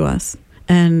valuable to us.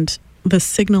 And the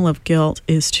signal of guilt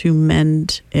is to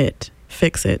mend it,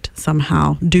 fix it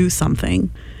somehow, do something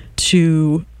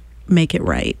to make it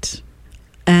right.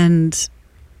 And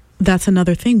that's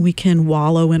another thing. We can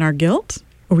wallow in our guilt,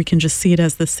 or we can just see it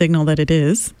as the signal that it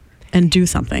is and do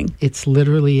something. It's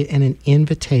literally an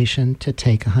invitation to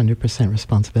take 100%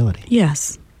 responsibility.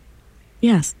 Yes.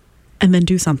 And then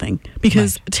do something.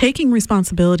 Because taking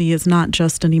responsibility is not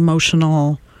just an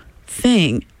emotional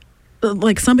thing.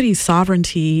 Like, somebody's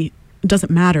sovereignty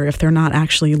doesn't matter if they're not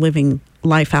actually living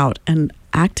life out and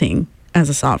acting as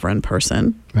a sovereign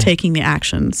person, taking the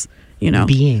actions,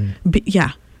 Being.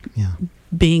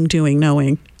 Being, doing,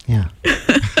 knowing. Yeah.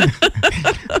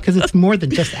 Because it's more than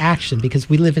just action, because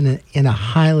we live in a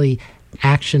highly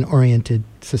action-oriented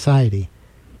society.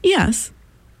 Yes.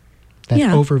 That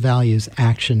overvalues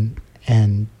action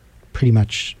and pretty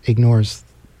much ignores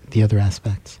the other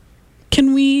aspects.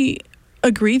 Can we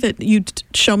agree that you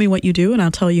show me what you do and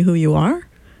I'll tell you who you are?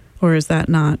 Or is that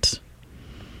not?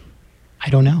 I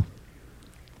don't know.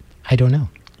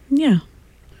 Yeah.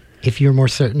 If you're more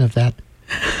certain of that,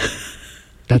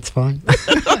 that's fine.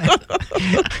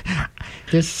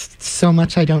 There's so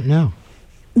much I don't know.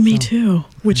 Me too,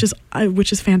 which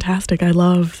is fantastic. I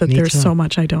love that there's so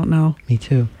much I don't know. Me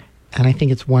too. And I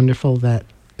think it's wonderful that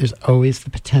there's always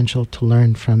the potential to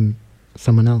learn from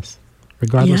someone else,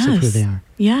 regardless of who they are.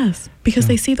 Yes, because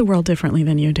they see the world differently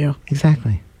than you do.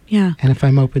 Exactly. Yeah. And if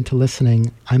I'm open to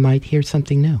listening, I might hear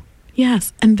something new.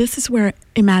 Yes, and this is where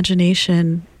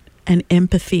imagination and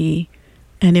empathy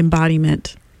and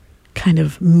embodiment kind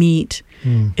of meet,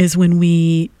 is when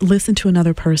we listen to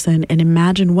another person and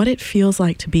imagine what it feels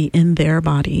like to be in their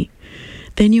body.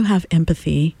 Then you have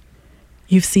empathy.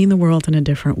 You've seen the world in a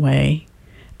different way,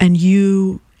 and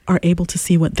you are able to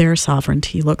see what their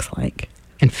sovereignty looks like.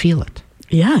 And feel it.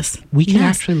 Yes. We can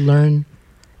actually learn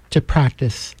to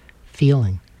practice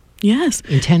feeling. Yes.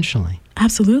 Intentionally.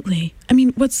 Absolutely. I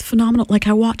mean, what's phenomenal, like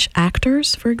I watch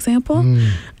actors, for example,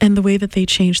 and the way that they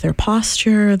change their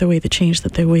posture, the way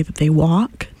that they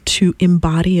walk to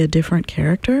embody a different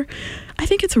character. I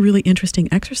think it's a really interesting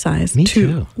exercise. Me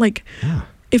too. Like,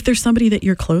 if there's somebody that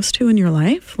you're close to in your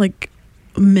life, like,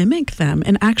 mimic them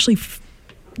and actually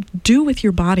do with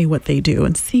your body what they do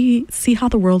and see how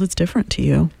the world is different to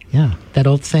you. Yeah, that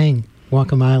old saying,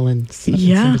 walk a mile in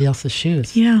somebody else's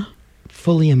shoes. Yeah.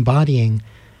 Fully embodying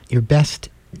your best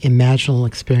imaginal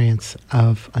experience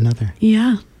of another.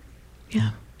 Yeah.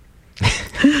 Yeah.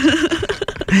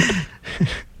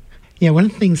 Yeah, one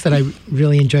of the things that I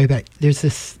really enjoy about, there's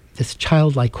this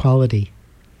childlike quality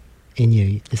in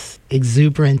you, this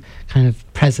exuberant kind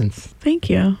of presence. Thank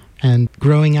you. And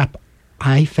growing up,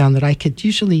 I found that I could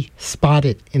usually spot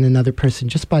it in another person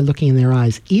just by looking in their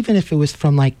eyes, even if it was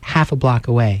from like half a block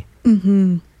away.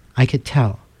 Mm-hmm. I could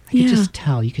tell. I could just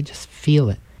tell. You could just feel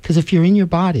it. Because if you're in your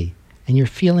body and you're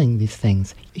feeling these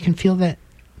things, you can feel that,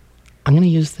 I'm going to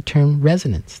use the term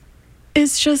resonance.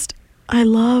 It's just, I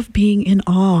love being in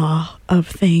awe of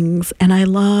things, and I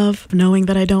love knowing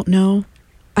that I don't know.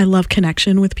 I love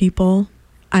connection with people.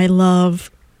 I love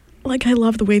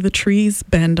the way the trees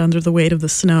bend under the weight of the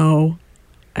snow.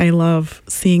 I love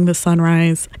seeing the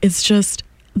sunrise. It's just,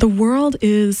 the world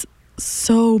is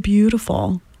so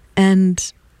beautiful.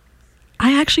 And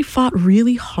I actually fought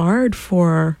really hard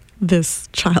for this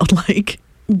childlike,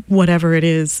 whatever it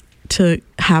is, to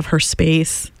have her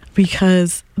space,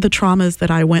 because the traumas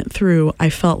that I went through, I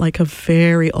felt like a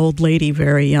very old lady,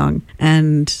 very young.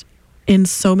 And in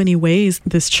so many ways,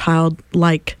 this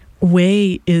childlike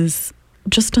way is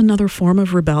just another form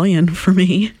of rebellion for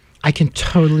me. I can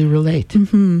totally relate.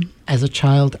 Mm-hmm. As a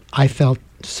child, I felt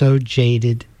so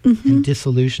jaded and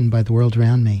disillusioned by the world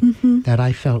around me that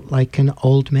I felt like an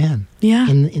old man. Yeah.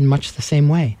 In much the same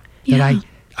way. That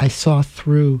I saw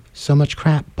through so much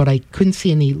crap, but I couldn't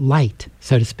see any light,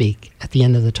 so to speak, at the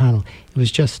end of the tunnel. It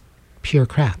was just pure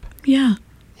crap. Yeah.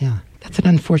 Yeah. That's an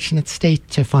unfortunate state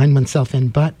to find oneself in,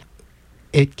 but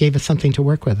it gave us something to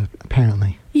work with,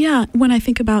 apparently. Yeah. When I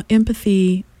think about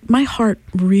empathy, my heart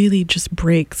really just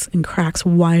breaks and cracks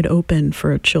wide open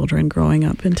for children growing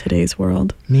up in today's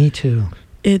world. Me too.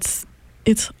 It's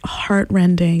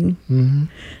heart-rending. Mm-hmm.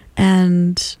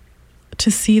 And to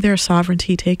see their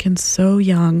sovereignty taken so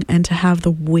young, and to have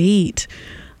the weight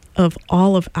of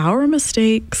all of our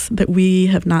mistakes that we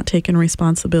have not taken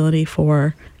responsibility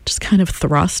for just kind of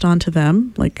thrust onto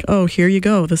them. Like, oh, here you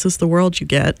go. This is the world you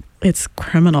get. It's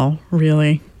criminal,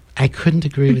 really. I couldn't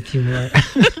agree with you more.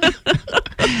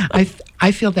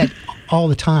 I feel that all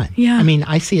the time. Yeah. I mean,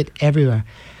 I see it everywhere.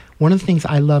 One of the things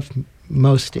I love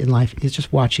most in life is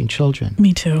just watching children.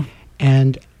 Me too.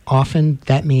 And often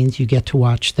that means you get to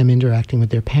watch them interacting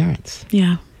with their parents.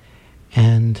 Yeah.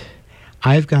 And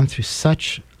I've gone through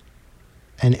such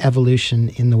an evolution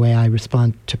in the way I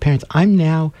respond to parents. I'm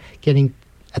now getting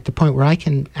at the point where I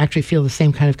can actually feel the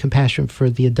same kind of compassion for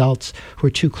the adults who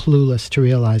are too clueless to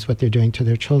realize what they're doing to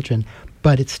their children.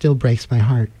 But it still breaks my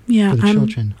heart for the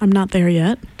children. I'm not there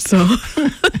yet, so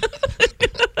I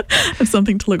have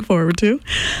something to look forward to.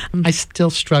 I still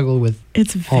struggle with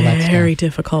it's all that stuff. Very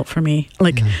difficult for me.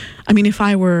 Like, I mean, if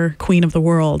I were queen of the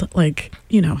world, like,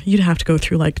 you know, you'd have to go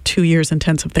through like 2 years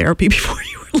intensive therapy before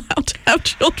you were allowed to have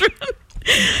children.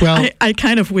 Well, I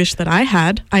kind of wish that I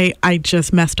had. I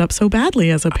just messed up so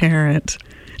badly as a parent.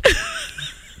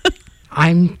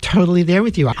 I'm totally there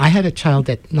with you. I had a child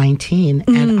at 19,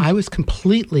 and I was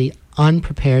completely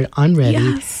unprepared,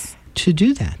 unready to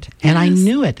do that. And I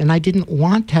knew it, and I didn't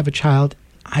want to have a child.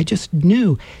 I just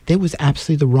knew that was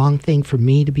absolutely the wrong thing for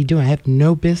me to be doing. I have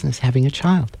no business having a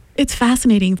child. It's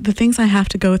fascinating, the things I have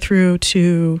to go through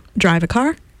to drive a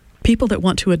car. People that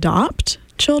want to adopt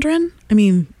children, I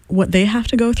mean, what they have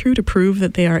to go through to prove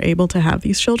that they are able to have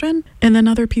these children. And then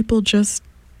other people just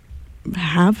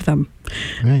have them.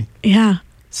 Right. Yeah.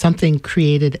 Something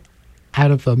created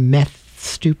out of a meth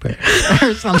stupor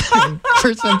or something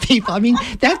for some people. I mean,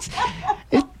 that's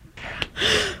it.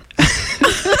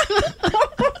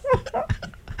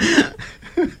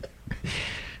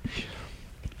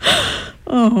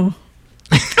 Oh.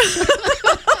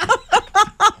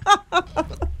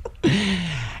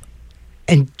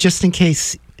 And just in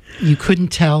case you couldn't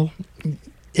tell,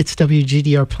 it's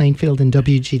WGDR Plainfield and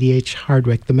WGDH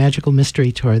Hardwick, the Magical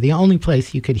Mystery Tour, the only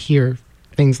place you could hear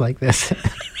things like this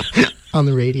on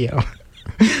the radio.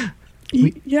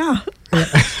 Yeah.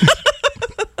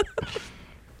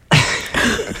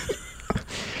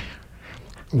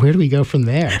 Where do we go from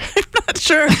there? I'm not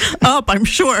sure. Up, I'm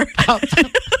sure. Up.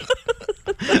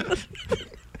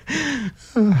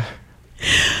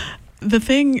 The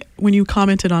thing when you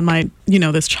commented on my, you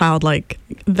know, this childlike,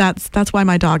 that's why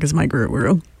my dog is my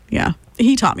guru. Yeah.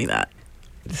 He taught me that.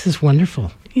 This is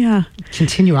wonderful. Yeah.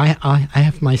 Continue. I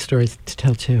have my stories to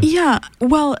tell too. Yeah.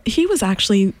 Well, he was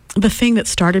actually the thing that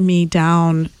started me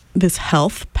down this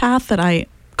health path that I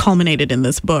culminated in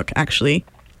this book, actually.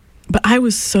 But I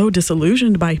was so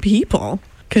disillusioned by people.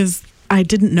 because I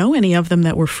didn't know any of them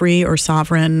that were free or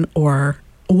sovereign or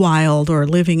wild or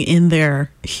living in their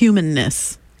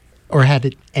humanness. Or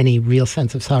had any real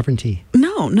sense of sovereignty.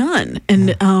 No, none. And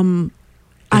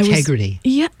integrity.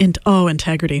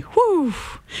 Integrity. Whew.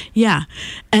 Yeah.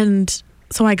 And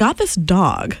so I got this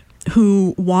dog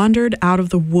who wandered out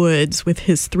of the woods with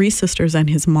his 3 sisters and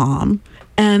his mom.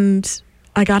 And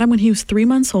I got him when he was 3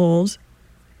 months old.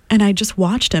 And I just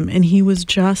watched him, and he was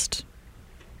just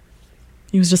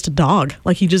a dog.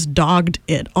 Like, he just dogged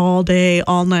it all day,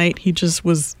 all night. He just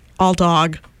was all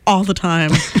dog all the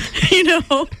time.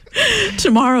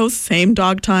 Tomorrow, same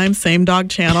dog time, same dog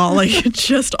channel. Like,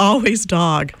 just always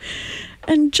dog.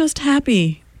 And just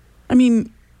happy.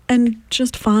 And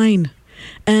just fine.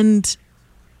 And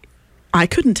I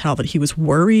couldn't tell that he was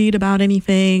worried about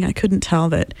anything. I couldn't tell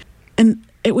that. And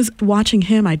it was watching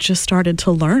him, I just started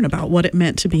to learn about what it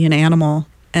meant to be an animal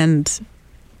and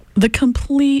the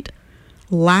complete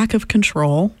lack of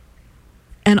control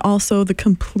and also the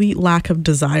complete lack of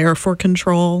desire for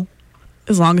control.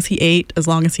 As long as he ate, as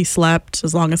long as he slept,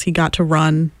 as long as he got to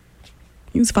run,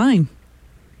 he was fine.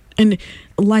 And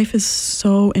life is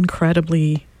so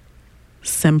incredibly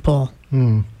simple.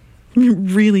 It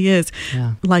really is.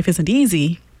 Yeah. Life isn't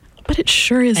easy, but it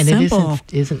sure is simple. And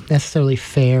it isn't necessarily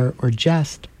fair or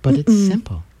just, but it's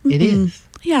simple. It is.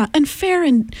 Yeah, and fair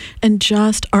and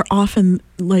just are often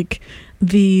like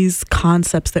these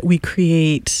concepts that we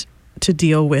create to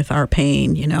deal with our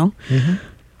pain, Mm-hmm.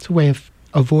 It's a way of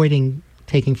avoiding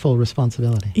taking full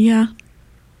responsibility. Yeah.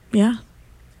 Yeah.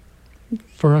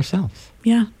 For ourselves.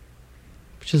 Yeah.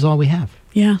 Which is all we have.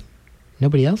 Yeah.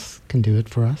 Nobody else can do it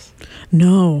for us.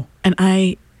 No. And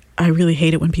I really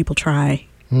hate it when people try.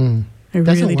 I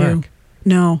really do.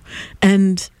 No.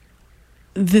 And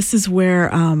this is where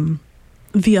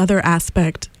the other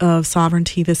aspect of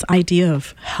sovereignty, this idea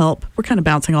of help, we're kind of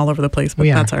bouncing all over the place, but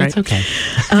that's all right. It's okay.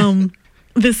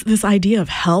 This idea of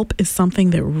help is something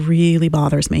that really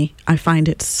bothers me. I find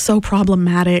it so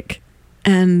problematic,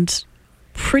 and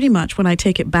pretty much when I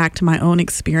take it back to my own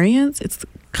experience, it's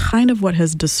kind of what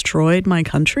has destroyed my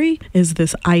country, is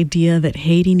this idea that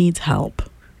Haiti needs help.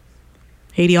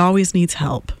 Haiti always needs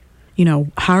help.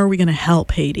 How are we going to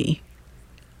help Haiti?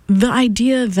 The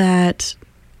idea that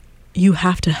you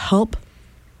have to help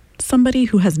somebody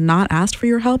who has not asked for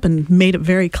your help and made it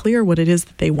very clear what it is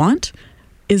that they want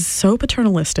is so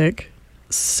paternalistic,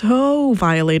 so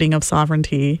violating of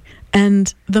sovereignty.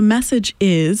 And the message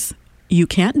is, you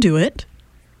can't do it.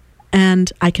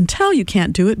 And I can tell you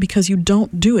can't do it because you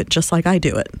don't do it just like I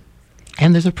do it.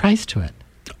 And there's a price to it.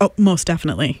 Oh, most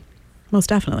definitely. Most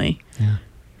definitely. Yeah.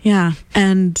 Yeah.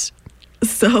 And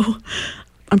so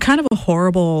I'm kind of a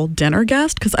horrible dinner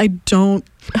guest because I don't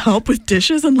help with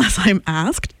dishes unless I'm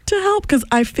asked to help, because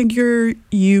I figure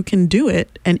you can do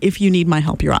it. And if you need my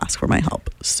help, you ask for my help.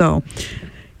 So,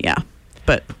 yeah.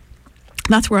 But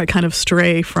that's where I kind of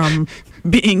stray from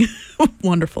being a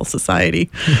wonderful society.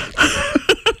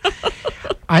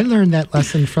 I learned that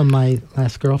lesson from my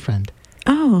last girlfriend.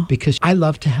 Oh. Because I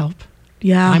love to help.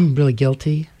 Yeah. I'm really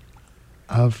guilty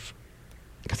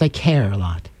because I care a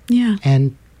lot. Yeah.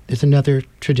 And there's another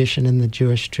tradition in the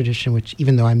Jewish tradition, which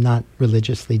even though I'm not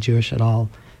religiously Jewish at all,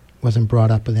 wasn't brought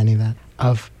up with any of that,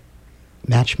 of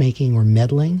matchmaking or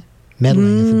meddling.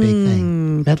 Meddling is a big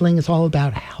thing. Meddling is all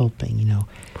about helping,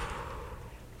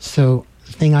 So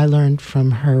the thing I learned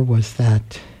from her was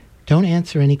that don't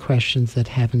answer any questions that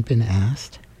haven't been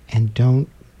asked, and don't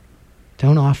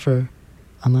offer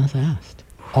unless asked.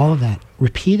 All of that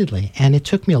repeatedly. And it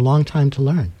took me a long time to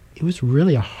learn. It was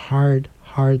really a hard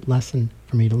lesson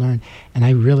for me to learn. And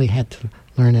I really had to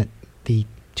learn it the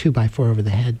 2x4 over the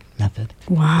head method.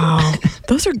 Wow.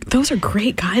 Those are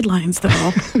great guidelines,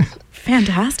 though.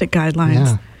 Fantastic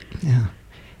guidelines. Yeah.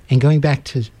 And going back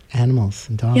to animals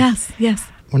and dogs. Yes.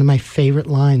 One of my favorite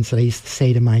lines that I used to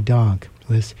say to my dog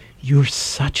was, "You're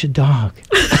such a dog."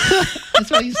 That's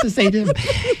what I used to say to him.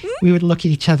 We would look at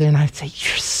each other and I'd say,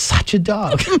 "You're such a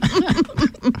dog."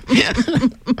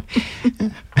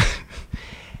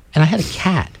 And I had a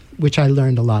cat, which I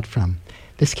learned a lot from.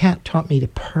 This cat taught me to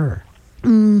purr.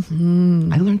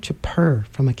 Mm-hmm. I learned to purr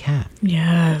from a cat.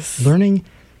 Yes. Learning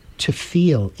to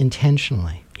feel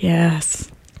intentionally.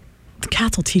 Yes. The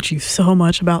cats will teach you so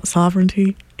much about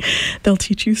sovereignty. They'll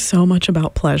teach you so much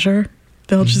about pleasure.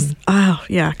 They'll just,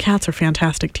 cats are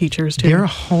fantastic teachers too. They're a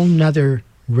whole nother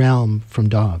realm from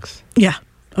dogs. Yeah.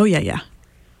 Oh, yeah.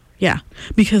 Yeah.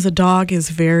 Because a dog is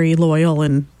very loyal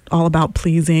and all about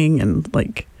pleasing and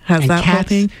has that whole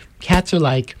thing. Cats are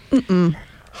like,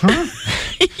 huh?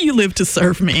 You live to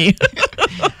serve me.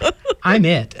 I'm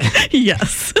it.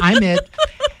 Yes. I'm it.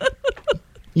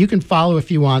 You can follow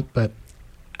if you want, but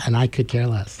And I could care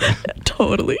less.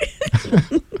 Totally.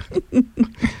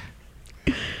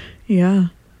 Yeah.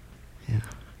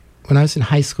 When I was in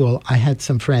high school, I had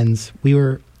some friends. We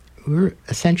were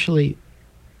essentially,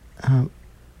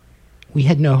 we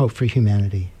had no hope for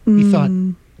humanity. We thought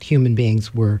human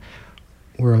beings were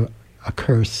a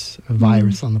curse, a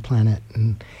virus on the planet.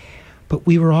 But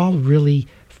we were all really,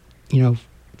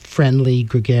 friendly,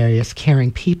 gregarious,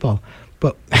 caring people.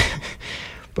 But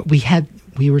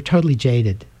we were totally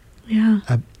jaded. Yeah.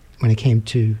 When it came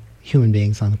to human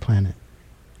beings on the planet.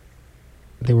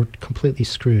 They were completely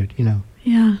screwed,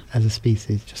 Yeah. as a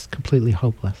species, just completely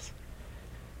hopeless.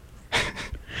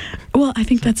 Well, I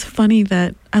think that's funny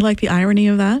that I like the irony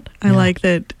of that. I like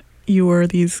that you were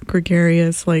these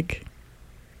gregarious,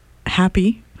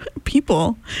 happy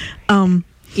people.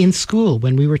 In school,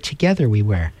 when we were together, we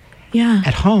were. Yeah.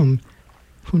 At home,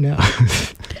 who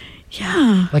knows?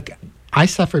 Yeah. I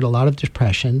suffered a lot of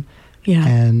depression. Yeah.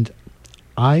 And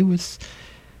I was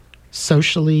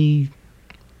socially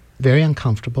very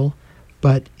uncomfortable.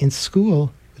 But in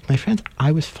school, with my friends,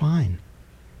 I was fine.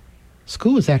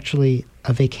 School was actually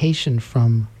a vacation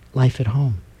from life at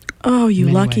home. Oh, you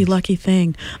lucky, ways. lucky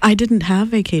thing. I didn't have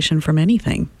vacation from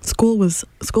anything. School was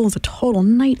a total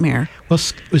nightmare. Well,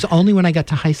 it was only when I got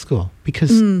to high school,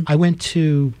 because I went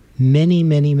to many,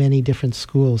 many, many different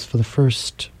schools for the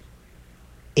first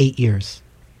 8 years.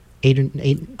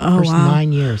 First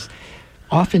 9 years.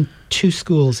 Often 2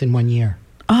 schools in 1 year.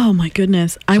 Oh my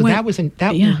goodness!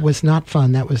 That was not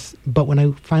fun. But when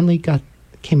I finally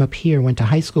came up here, went to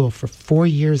high school for 4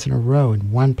 years in a row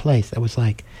in one place. That was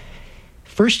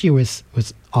first year was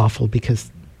awful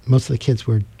because most of the kids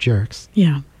were jerks.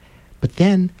 Yeah. But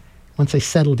then once I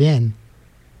settled in,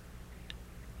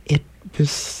 it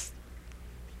was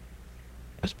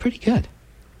pretty good.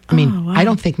 I mean, wow. I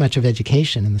don't think much of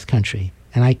education in this country,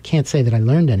 and I can't say that I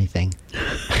learned anything.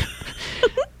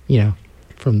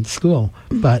 From school,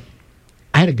 but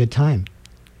I had a good time.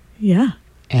 Yeah.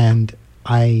 And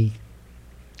I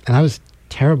was a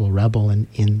terrible rebel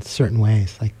in certain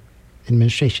ways.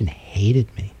 Administration hated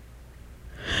me.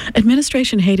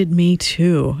 Administration hated me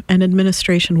too, and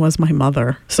administration was my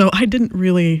mother. So I didn't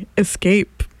really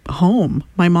escape home.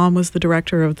 My mom was the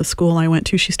director of the school I went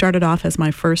to. She started off as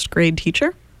my first grade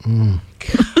teacher. I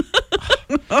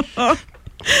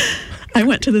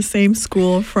went to the same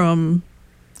school from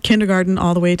kindergarten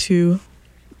all the way to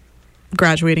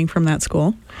graduating from that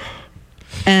school.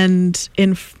 And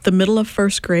in the middle of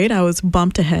first grade, I was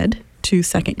bumped ahead to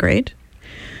second grade.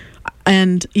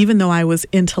 And even though I was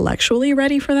intellectually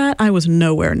ready for that, I was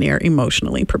nowhere near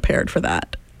emotionally prepared for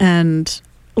that. And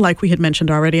like we had mentioned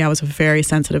already, I was a very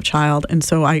sensitive child. And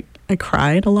so I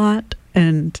cried a lot.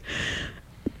 And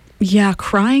yeah,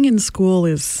 crying in school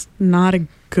is not a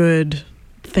good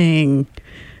thing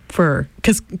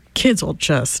because kids will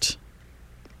just...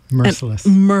 Merciless.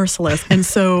 And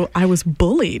so I was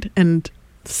bullied, and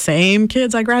same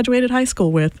kids I graduated high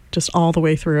school with, just all the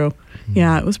way through.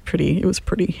 Yeah, it was pretty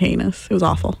heinous. It was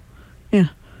awful. Yeah.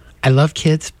 I love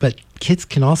kids, but kids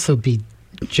can also be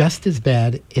just as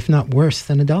bad, if not worse,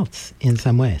 than adults in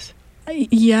some ways.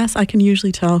 Yes, I can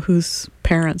usually tell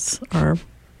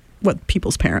what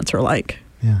people's parents are like.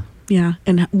 Yeah. Yeah,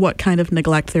 and what kind of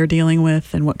neglect they're dealing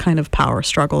with and what kind of power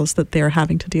struggles that they're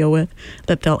having to deal with,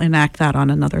 that they'll enact that on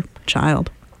another child.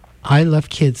 I love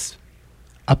kids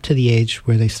up to the age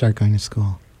where they start going to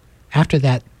school. After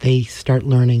that, they start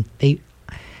learning.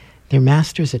 They're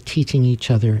masters at teaching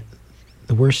each other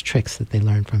the worst tricks that they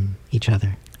learn from each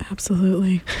other.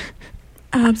 Absolutely.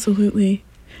 Absolutely.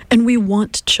 And we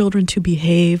want children to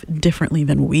behave differently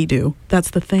than we do.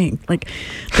 That's the thing.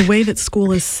 The way that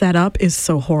school is set up is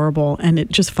so horrible, and it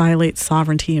just violates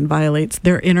sovereignty and violates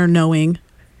their inner knowing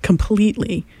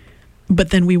completely.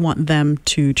 But then we want them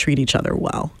to treat each other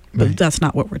well. But Right. That's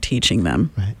not what we're teaching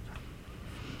them. Right.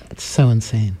 It's so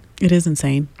insane. It is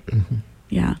insane. Mm-hmm.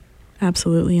 Yeah,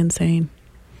 absolutely insane.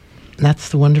 That's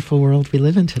the wonderful world we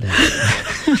live in today.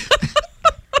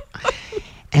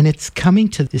 And it's coming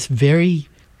to this very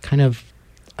kind of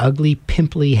ugly,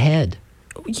 pimply head.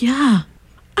 Yeah.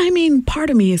 I mean, part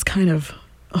of me is kind of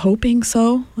hoping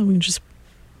so. I mean, just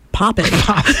pop it.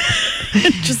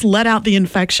 Just let out the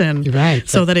infection. Right.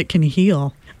 So that it can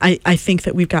heal. I think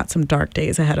that we've got some dark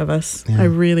days ahead of us. Yeah. I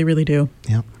really, really do.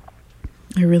 Yeah.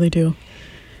 I really do.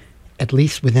 At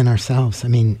least within ourselves. I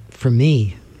mean, for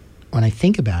me, when I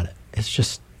think about it, it's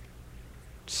just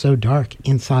so dark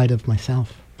inside of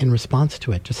myself in response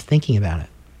to it, just thinking about it.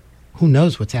 Who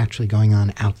knows what's actually going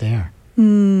on out there?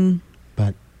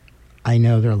 But I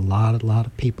know there are a lot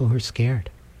of people who are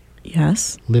scared.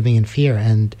 Yes. Living in fear.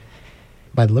 And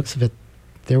by the looks of it,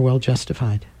 they're well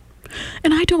justified.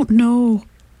 And I don't know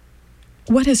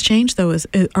what has changed, though.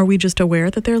 Are we just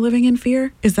aware that they're living in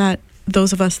fear? Is that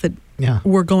those of us that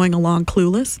were going along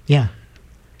clueless? Yeah.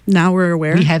 Now we're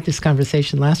aware? We had this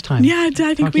conversation last time. Yeah,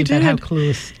 I think we did. Talking about how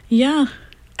clueless. Yeah.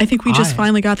 I think we just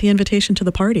finally got the invitation to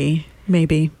the party,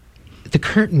 maybe. The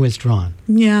curtain was drawn.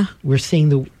 Yeah. We're seeing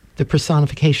the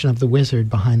personification of the wizard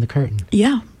behind the curtain.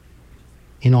 Yeah.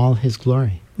 In all his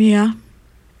glory. Yeah.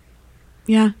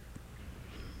 Yeah.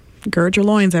 Gird your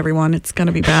loins, everyone. It's going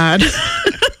to be bad.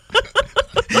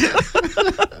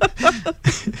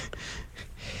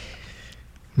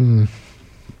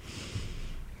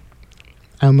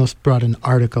 I almost brought an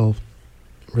article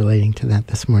relating to that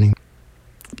this morning.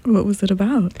 What was it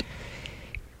about?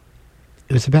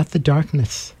 It was about the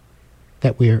darkness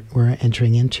that we're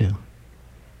entering into.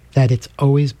 That it's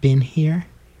always been here,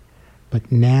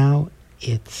 but now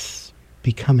it's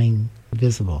becoming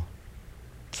visible.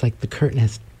 It's like the curtain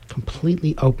has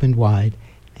completely opened wide,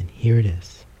 and here it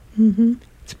is. Mm-hmm.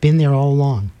 It's been there all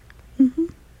along. Mm-hmm.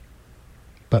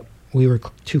 But we were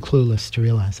too clueless to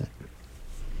realize it.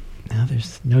 Now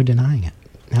there's no denying it.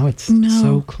 Now it's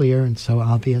so clear and so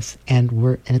obvious,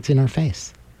 and it's in our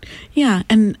face. Yeah,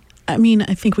 and I mean,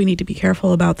 I think we need to be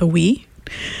careful about the we,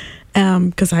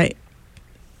 because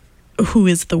who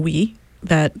is the we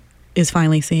that is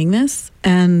finally seeing this?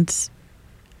 And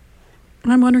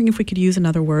I'm wondering if we could use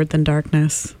another word than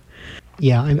darkness.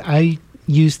 Yeah, I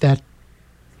use that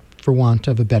for want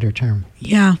of a better term.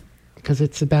 Yeah. Because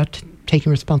it's about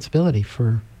taking responsibility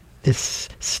for this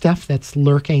stuff that's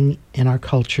lurking in our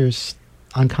culture's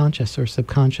unconscious or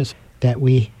subconscious that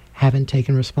we haven't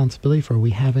taken responsibility for.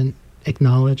 We haven't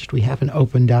acknowledged, we haven't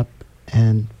opened up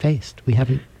and faced, we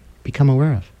haven't become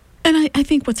aware of. And I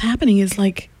think what's happening is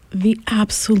like the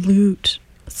absolute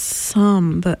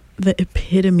sum, the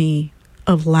epitome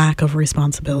of lack of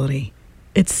responsibility.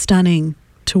 It's stunning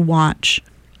to watch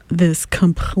this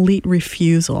complete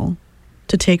refusal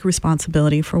to take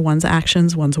responsibility for one's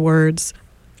actions, one's words.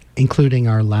 Including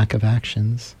our lack of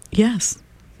actions. Yes,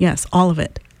 all of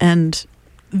it. And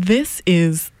this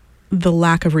is the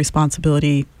lack of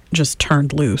responsibility just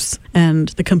turned loose, and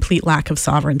the complete lack of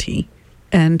sovereignty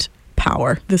and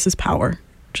power. This is power,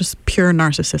 just pure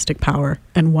narcissistic power.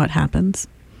 And what happens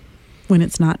when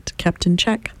it's not kept in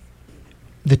check?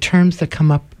 The terms that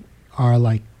come up are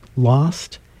like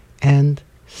lost and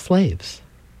slaves.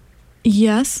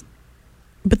 Yes,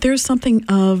 but there's something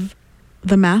of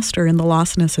the master in the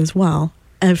lostness as well.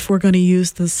 If we're going to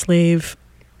use the slave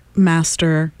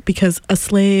master, because a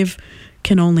slave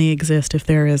can only exist if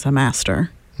there is a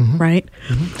master, right?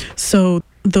 Mm-hmm. So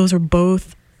those are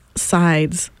both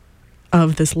sides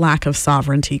of this lack of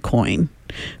sovereignty coin.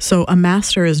 So a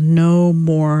master is no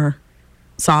more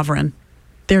sovereign.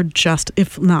 They're just,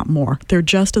 if not more, they're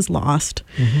just as lost.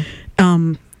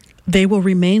 Mm-hmm. They will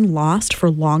remain lost for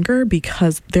longer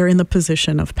because they're in the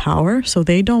position of power, so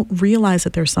they don't realize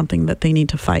that there's something that they need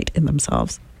to fight in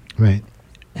themselves. Right.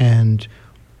 And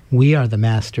we are the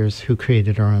masters who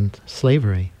created our own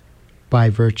slavery by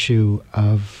virtue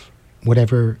of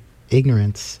whatever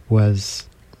ignorance was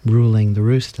ruling the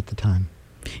roost at the time.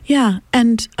 Yeah,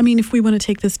 and I mean, if we want to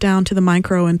take this down to the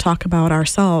micro and talk about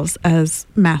ourselves as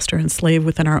master and slave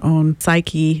within our own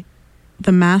psyche,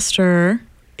 the master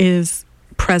is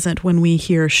present when we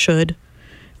hear should,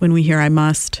 when we hear I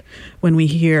must, when we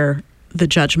hear the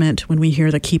judgment, when we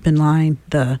hear the keep in line,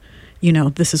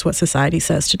 this is what society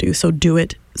says to do, so do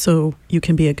it so you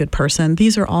can be a good person.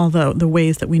 These are all the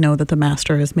ways that we know that the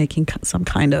master is making some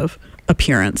kind of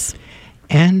appearance.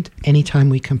 And anytime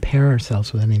we compare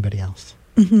ourselves with anybody else.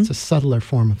 Mm-hmm. It's a subtler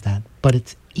form of that, but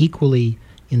it's equally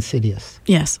insidious.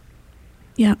 Yes.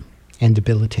 Yeah. And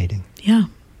debilitating. Yeah.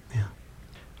 Yeah.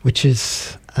 Which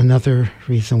is another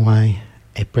reason why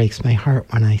it breaks my heart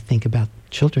when I think about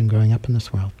children growing up in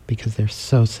this world, because they're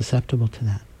so susceptible to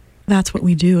that. That's what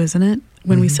we do, isn't it?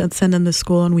 When we send them to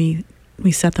school and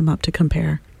we set them up to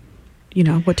compare.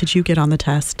 What did you get on the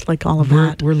test? Like all of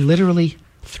that. We're literally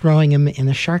throwing them in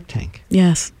a shark tank.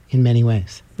 Yes. In many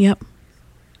ways. Yep.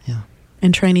 Yeah.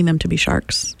 And training them to be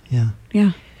sharks. Yeah.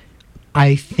 Yeah.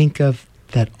 I think of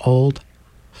that old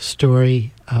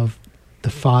story of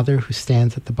the father who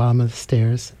stands at the bottom of the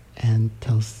stairs and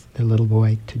tells their little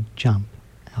boy to jump,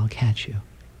 I'll catch you.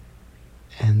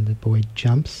 And the boy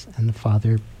jumps, and the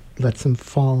father lets him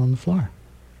fall on the floor.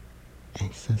 And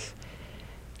he says,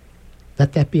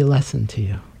 let that be a lesson to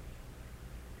you.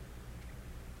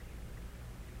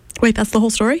 Wait, that's the whole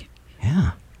story?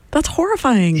 Yeah. That's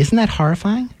horrifying. Isn't that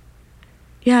horrifying?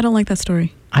 Yeah, I don't like that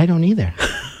story. I don't either.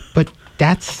 But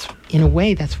that's, in a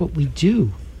way, that's what we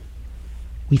do.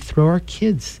 We throw our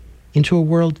kids into a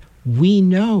world we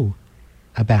know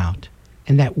about,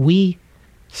 and that we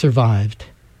survived,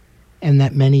 and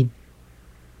that many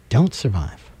don't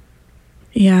survive.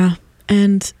 Yeah,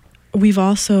 and we've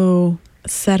also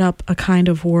set up a kind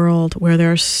of world where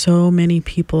there are so many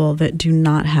people that do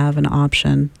not have an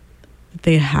option.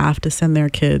 They have to send their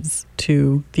kids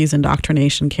to these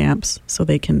indoctrination camps so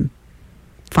they can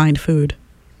find food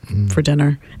for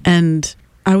dinner. And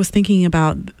I was thinking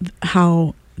about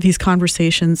how these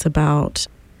conversations about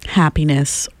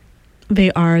happiness,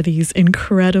 they are these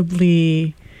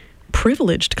incredibly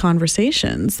privileged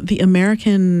conversations. The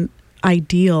American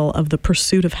ideal of the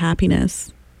pursuit of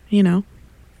happiness,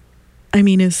 I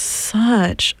mean, is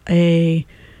such a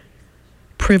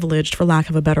privileged, for lack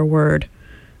of a better word,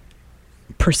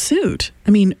 pursuit.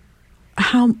 I mean,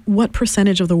 what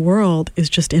percentage of the world is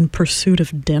just in pursuit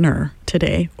of dinner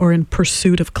today, or in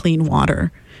pursuit of clean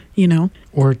water,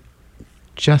 Or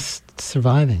just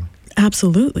surviving.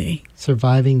 Absolutely.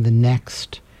 Surviving the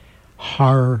next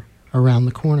horror around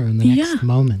the corner in the next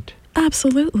moment.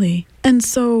 Absolutely. And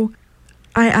so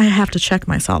I have to check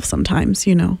myself sometimes,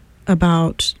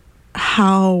 about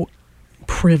how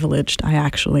privileged I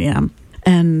actually am.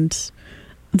 And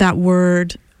that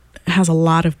word has a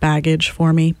lot of baggage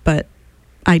for me, but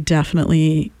I do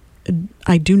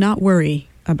not worry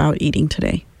about eating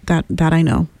today. That I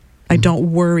know. I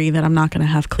don't worry that I'm not going to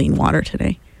have clean water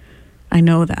today. I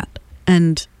know that.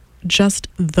 And just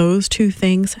those two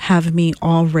things have me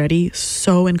already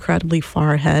so incredibly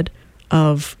far ahead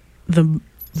of the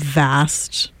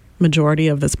vast majority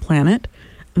of this planet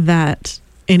that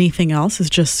anything else is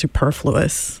just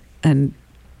superfluous. And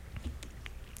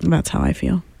that's how I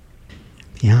feel.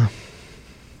 Yeah.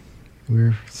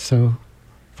 We're so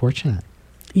fortunate.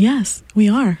 Yes, we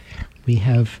are. We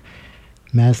have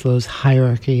Maslow's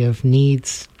hierarchy of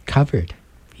needs covered.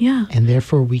 Yeah. And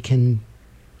therefore we can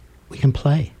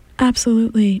play.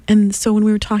 Absolutely. And so when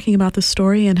we were talking about the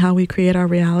story and how we create our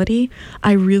reality,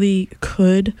 I really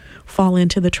could fall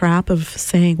into the trap of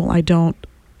saying, well, I don't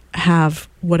have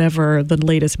whatever the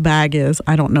latest bag is.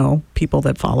 I don't know people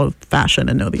that follow fashion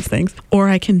and know these things. Or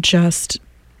I can just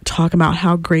talk about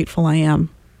how grateful I am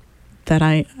that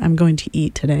I'm going to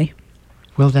eat today.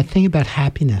 Well, that thing about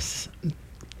happiness,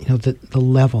 the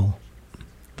level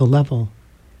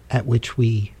at which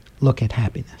we look at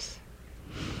happiness,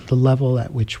 the level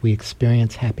at which we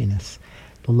experience happiness,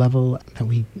 the level that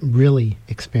we really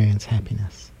experience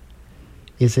happiness.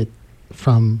 Is it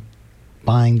from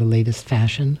buying the latest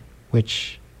fashion,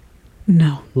 which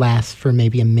lasts for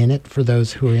maybe a minute for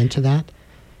those who are into that,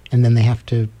 and then they have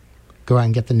to go out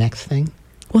and get the next thing?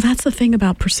 Well, that's the thing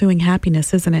about pursuing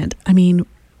happiness, isn't it? I mean,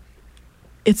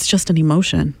 it's just an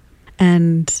emotion,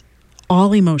 and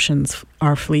all emotions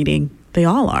are fleeting. They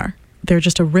all are. They're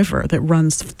just a river that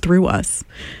runs through us.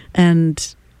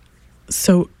 And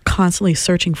so constantly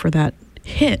searching for that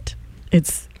hit,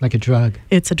 it's like a drug.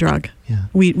 It's a drug. Yeah.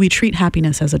 We treat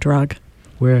happiness as a drug.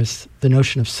 Whereas the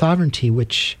notion of sovereignty,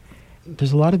 which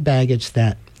there's a lot of baggage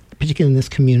that, particularly in this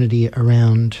community,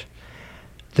 around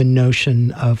the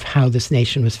notion of how this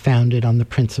nation was founded on the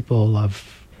principle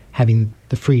of having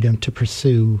the freedom to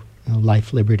pursue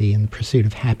life, liberty, and the pursuit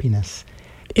of happiness.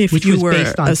 If you were a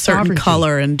certain sovereignty.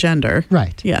 color and gender.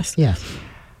 Right. Yes. Yes.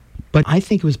 But I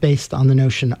think it was based on the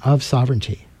notion of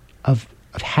sovereignty, of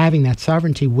having that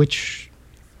sovereignty, which,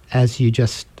 as you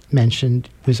just mentioned,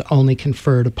 was only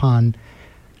conferred upon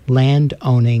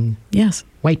land-owning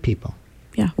white people.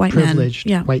 Yeah, white privileged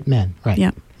men. White men. Right.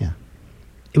 Yeah. Yeah.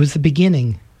 It was the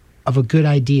beginning of a good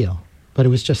ideal, but it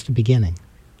was just a beginning.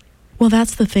 Well,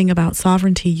 that's the thing about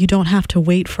sovereignty. You don't have to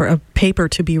wait for a paper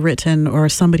to be written or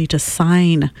somebody to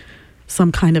sign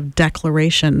some kind of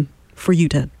declaration for you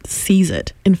to seize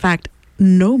it. In fact,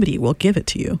 nobody will give it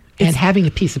to you. And having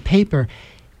a piece of paper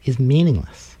is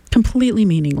meaningless. Completely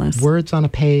meaningless. Words on a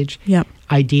page,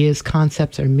 ideas,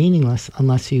 concepts are meaningless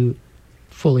unless you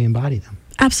fully embody them.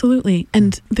 Absolutely.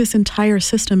 And this entire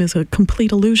system is a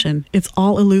complete illusion. It's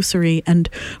all illusory, and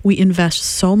we invest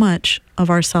so much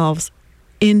of ourselves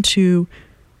into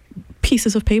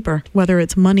pieces of paper, whether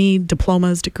it's money,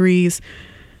 diplomas, degrees.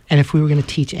 And if we were going to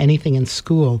teach anything in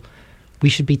school, we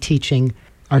should be teaching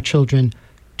our children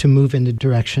to move in the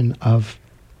direction of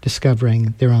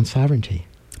discovering their own sovereignty.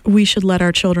 We should let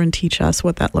our children teach us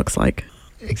what that looks like.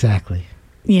 Exactly.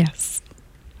 Yes.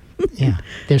 Yeah.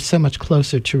 They're so much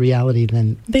closer to reality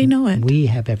than they know it. We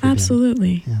have ever been.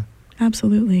 Absolutely. Yeah.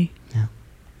 Absolutely. Yeah.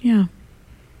 Yeah.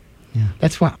 Yeah.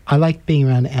 That's why I like being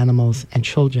around animals and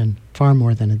children far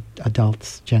more than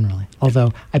adults generally.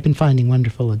 Although I've been finding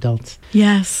wonderful adults.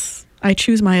 Yes. I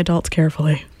choose my adults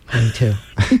carefully. Me too.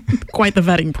 Quite the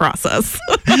vetting process.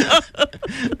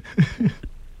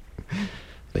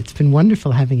 It's been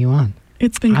wonderful having you on.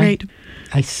 It's been great.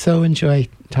 I so enjoy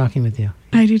talking with you.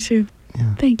 I do too.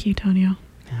 Yeah. Thank you, Tonio.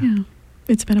 Yeah.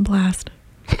 It's been a blast.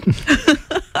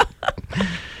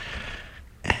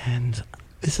 And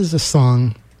this is a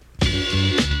song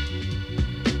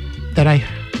that I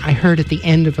heard at the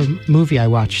end of a movie I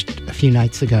watched a few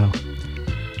nights ago.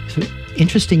 It's an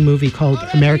interesting movie called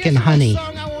American Honey.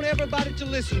 Song I want everybody to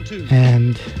listen to.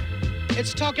 And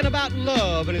It's talking about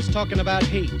love and it's talking about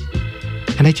hate.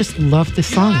 I just love this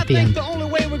song at the I think end. the only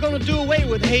way we're going to do away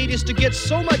with hate is to get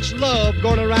so much love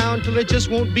going around till there just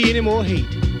won't be any more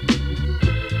hate.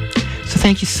 So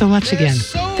thank you so much again. There's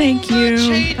so Thank you. much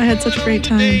hate I had such a going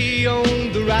great on time. today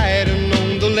on the right and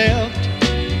on the left.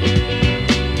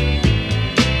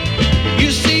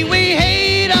 You see, we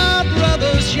hate our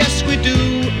brothers, yes we do,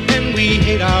 and we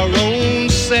hate our own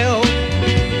self.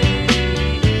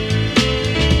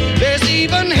 There's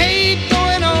even hate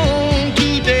going on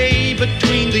today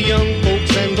between the young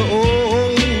folks and the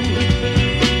old.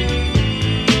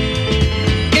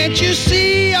 Can't you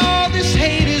see all this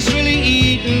hate is really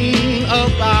eating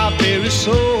up our very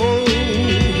soul?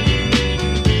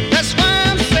 That's why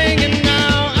I'm singing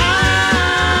now.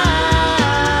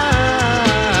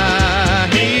 I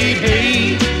hate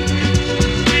hate.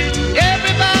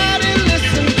 Everybody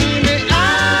listen to me.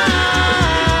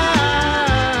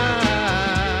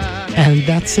 And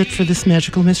that's it for this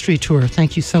Magical Mystery Tour.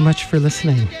 Thank you so much for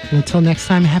listening. And until next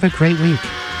time, have a great week.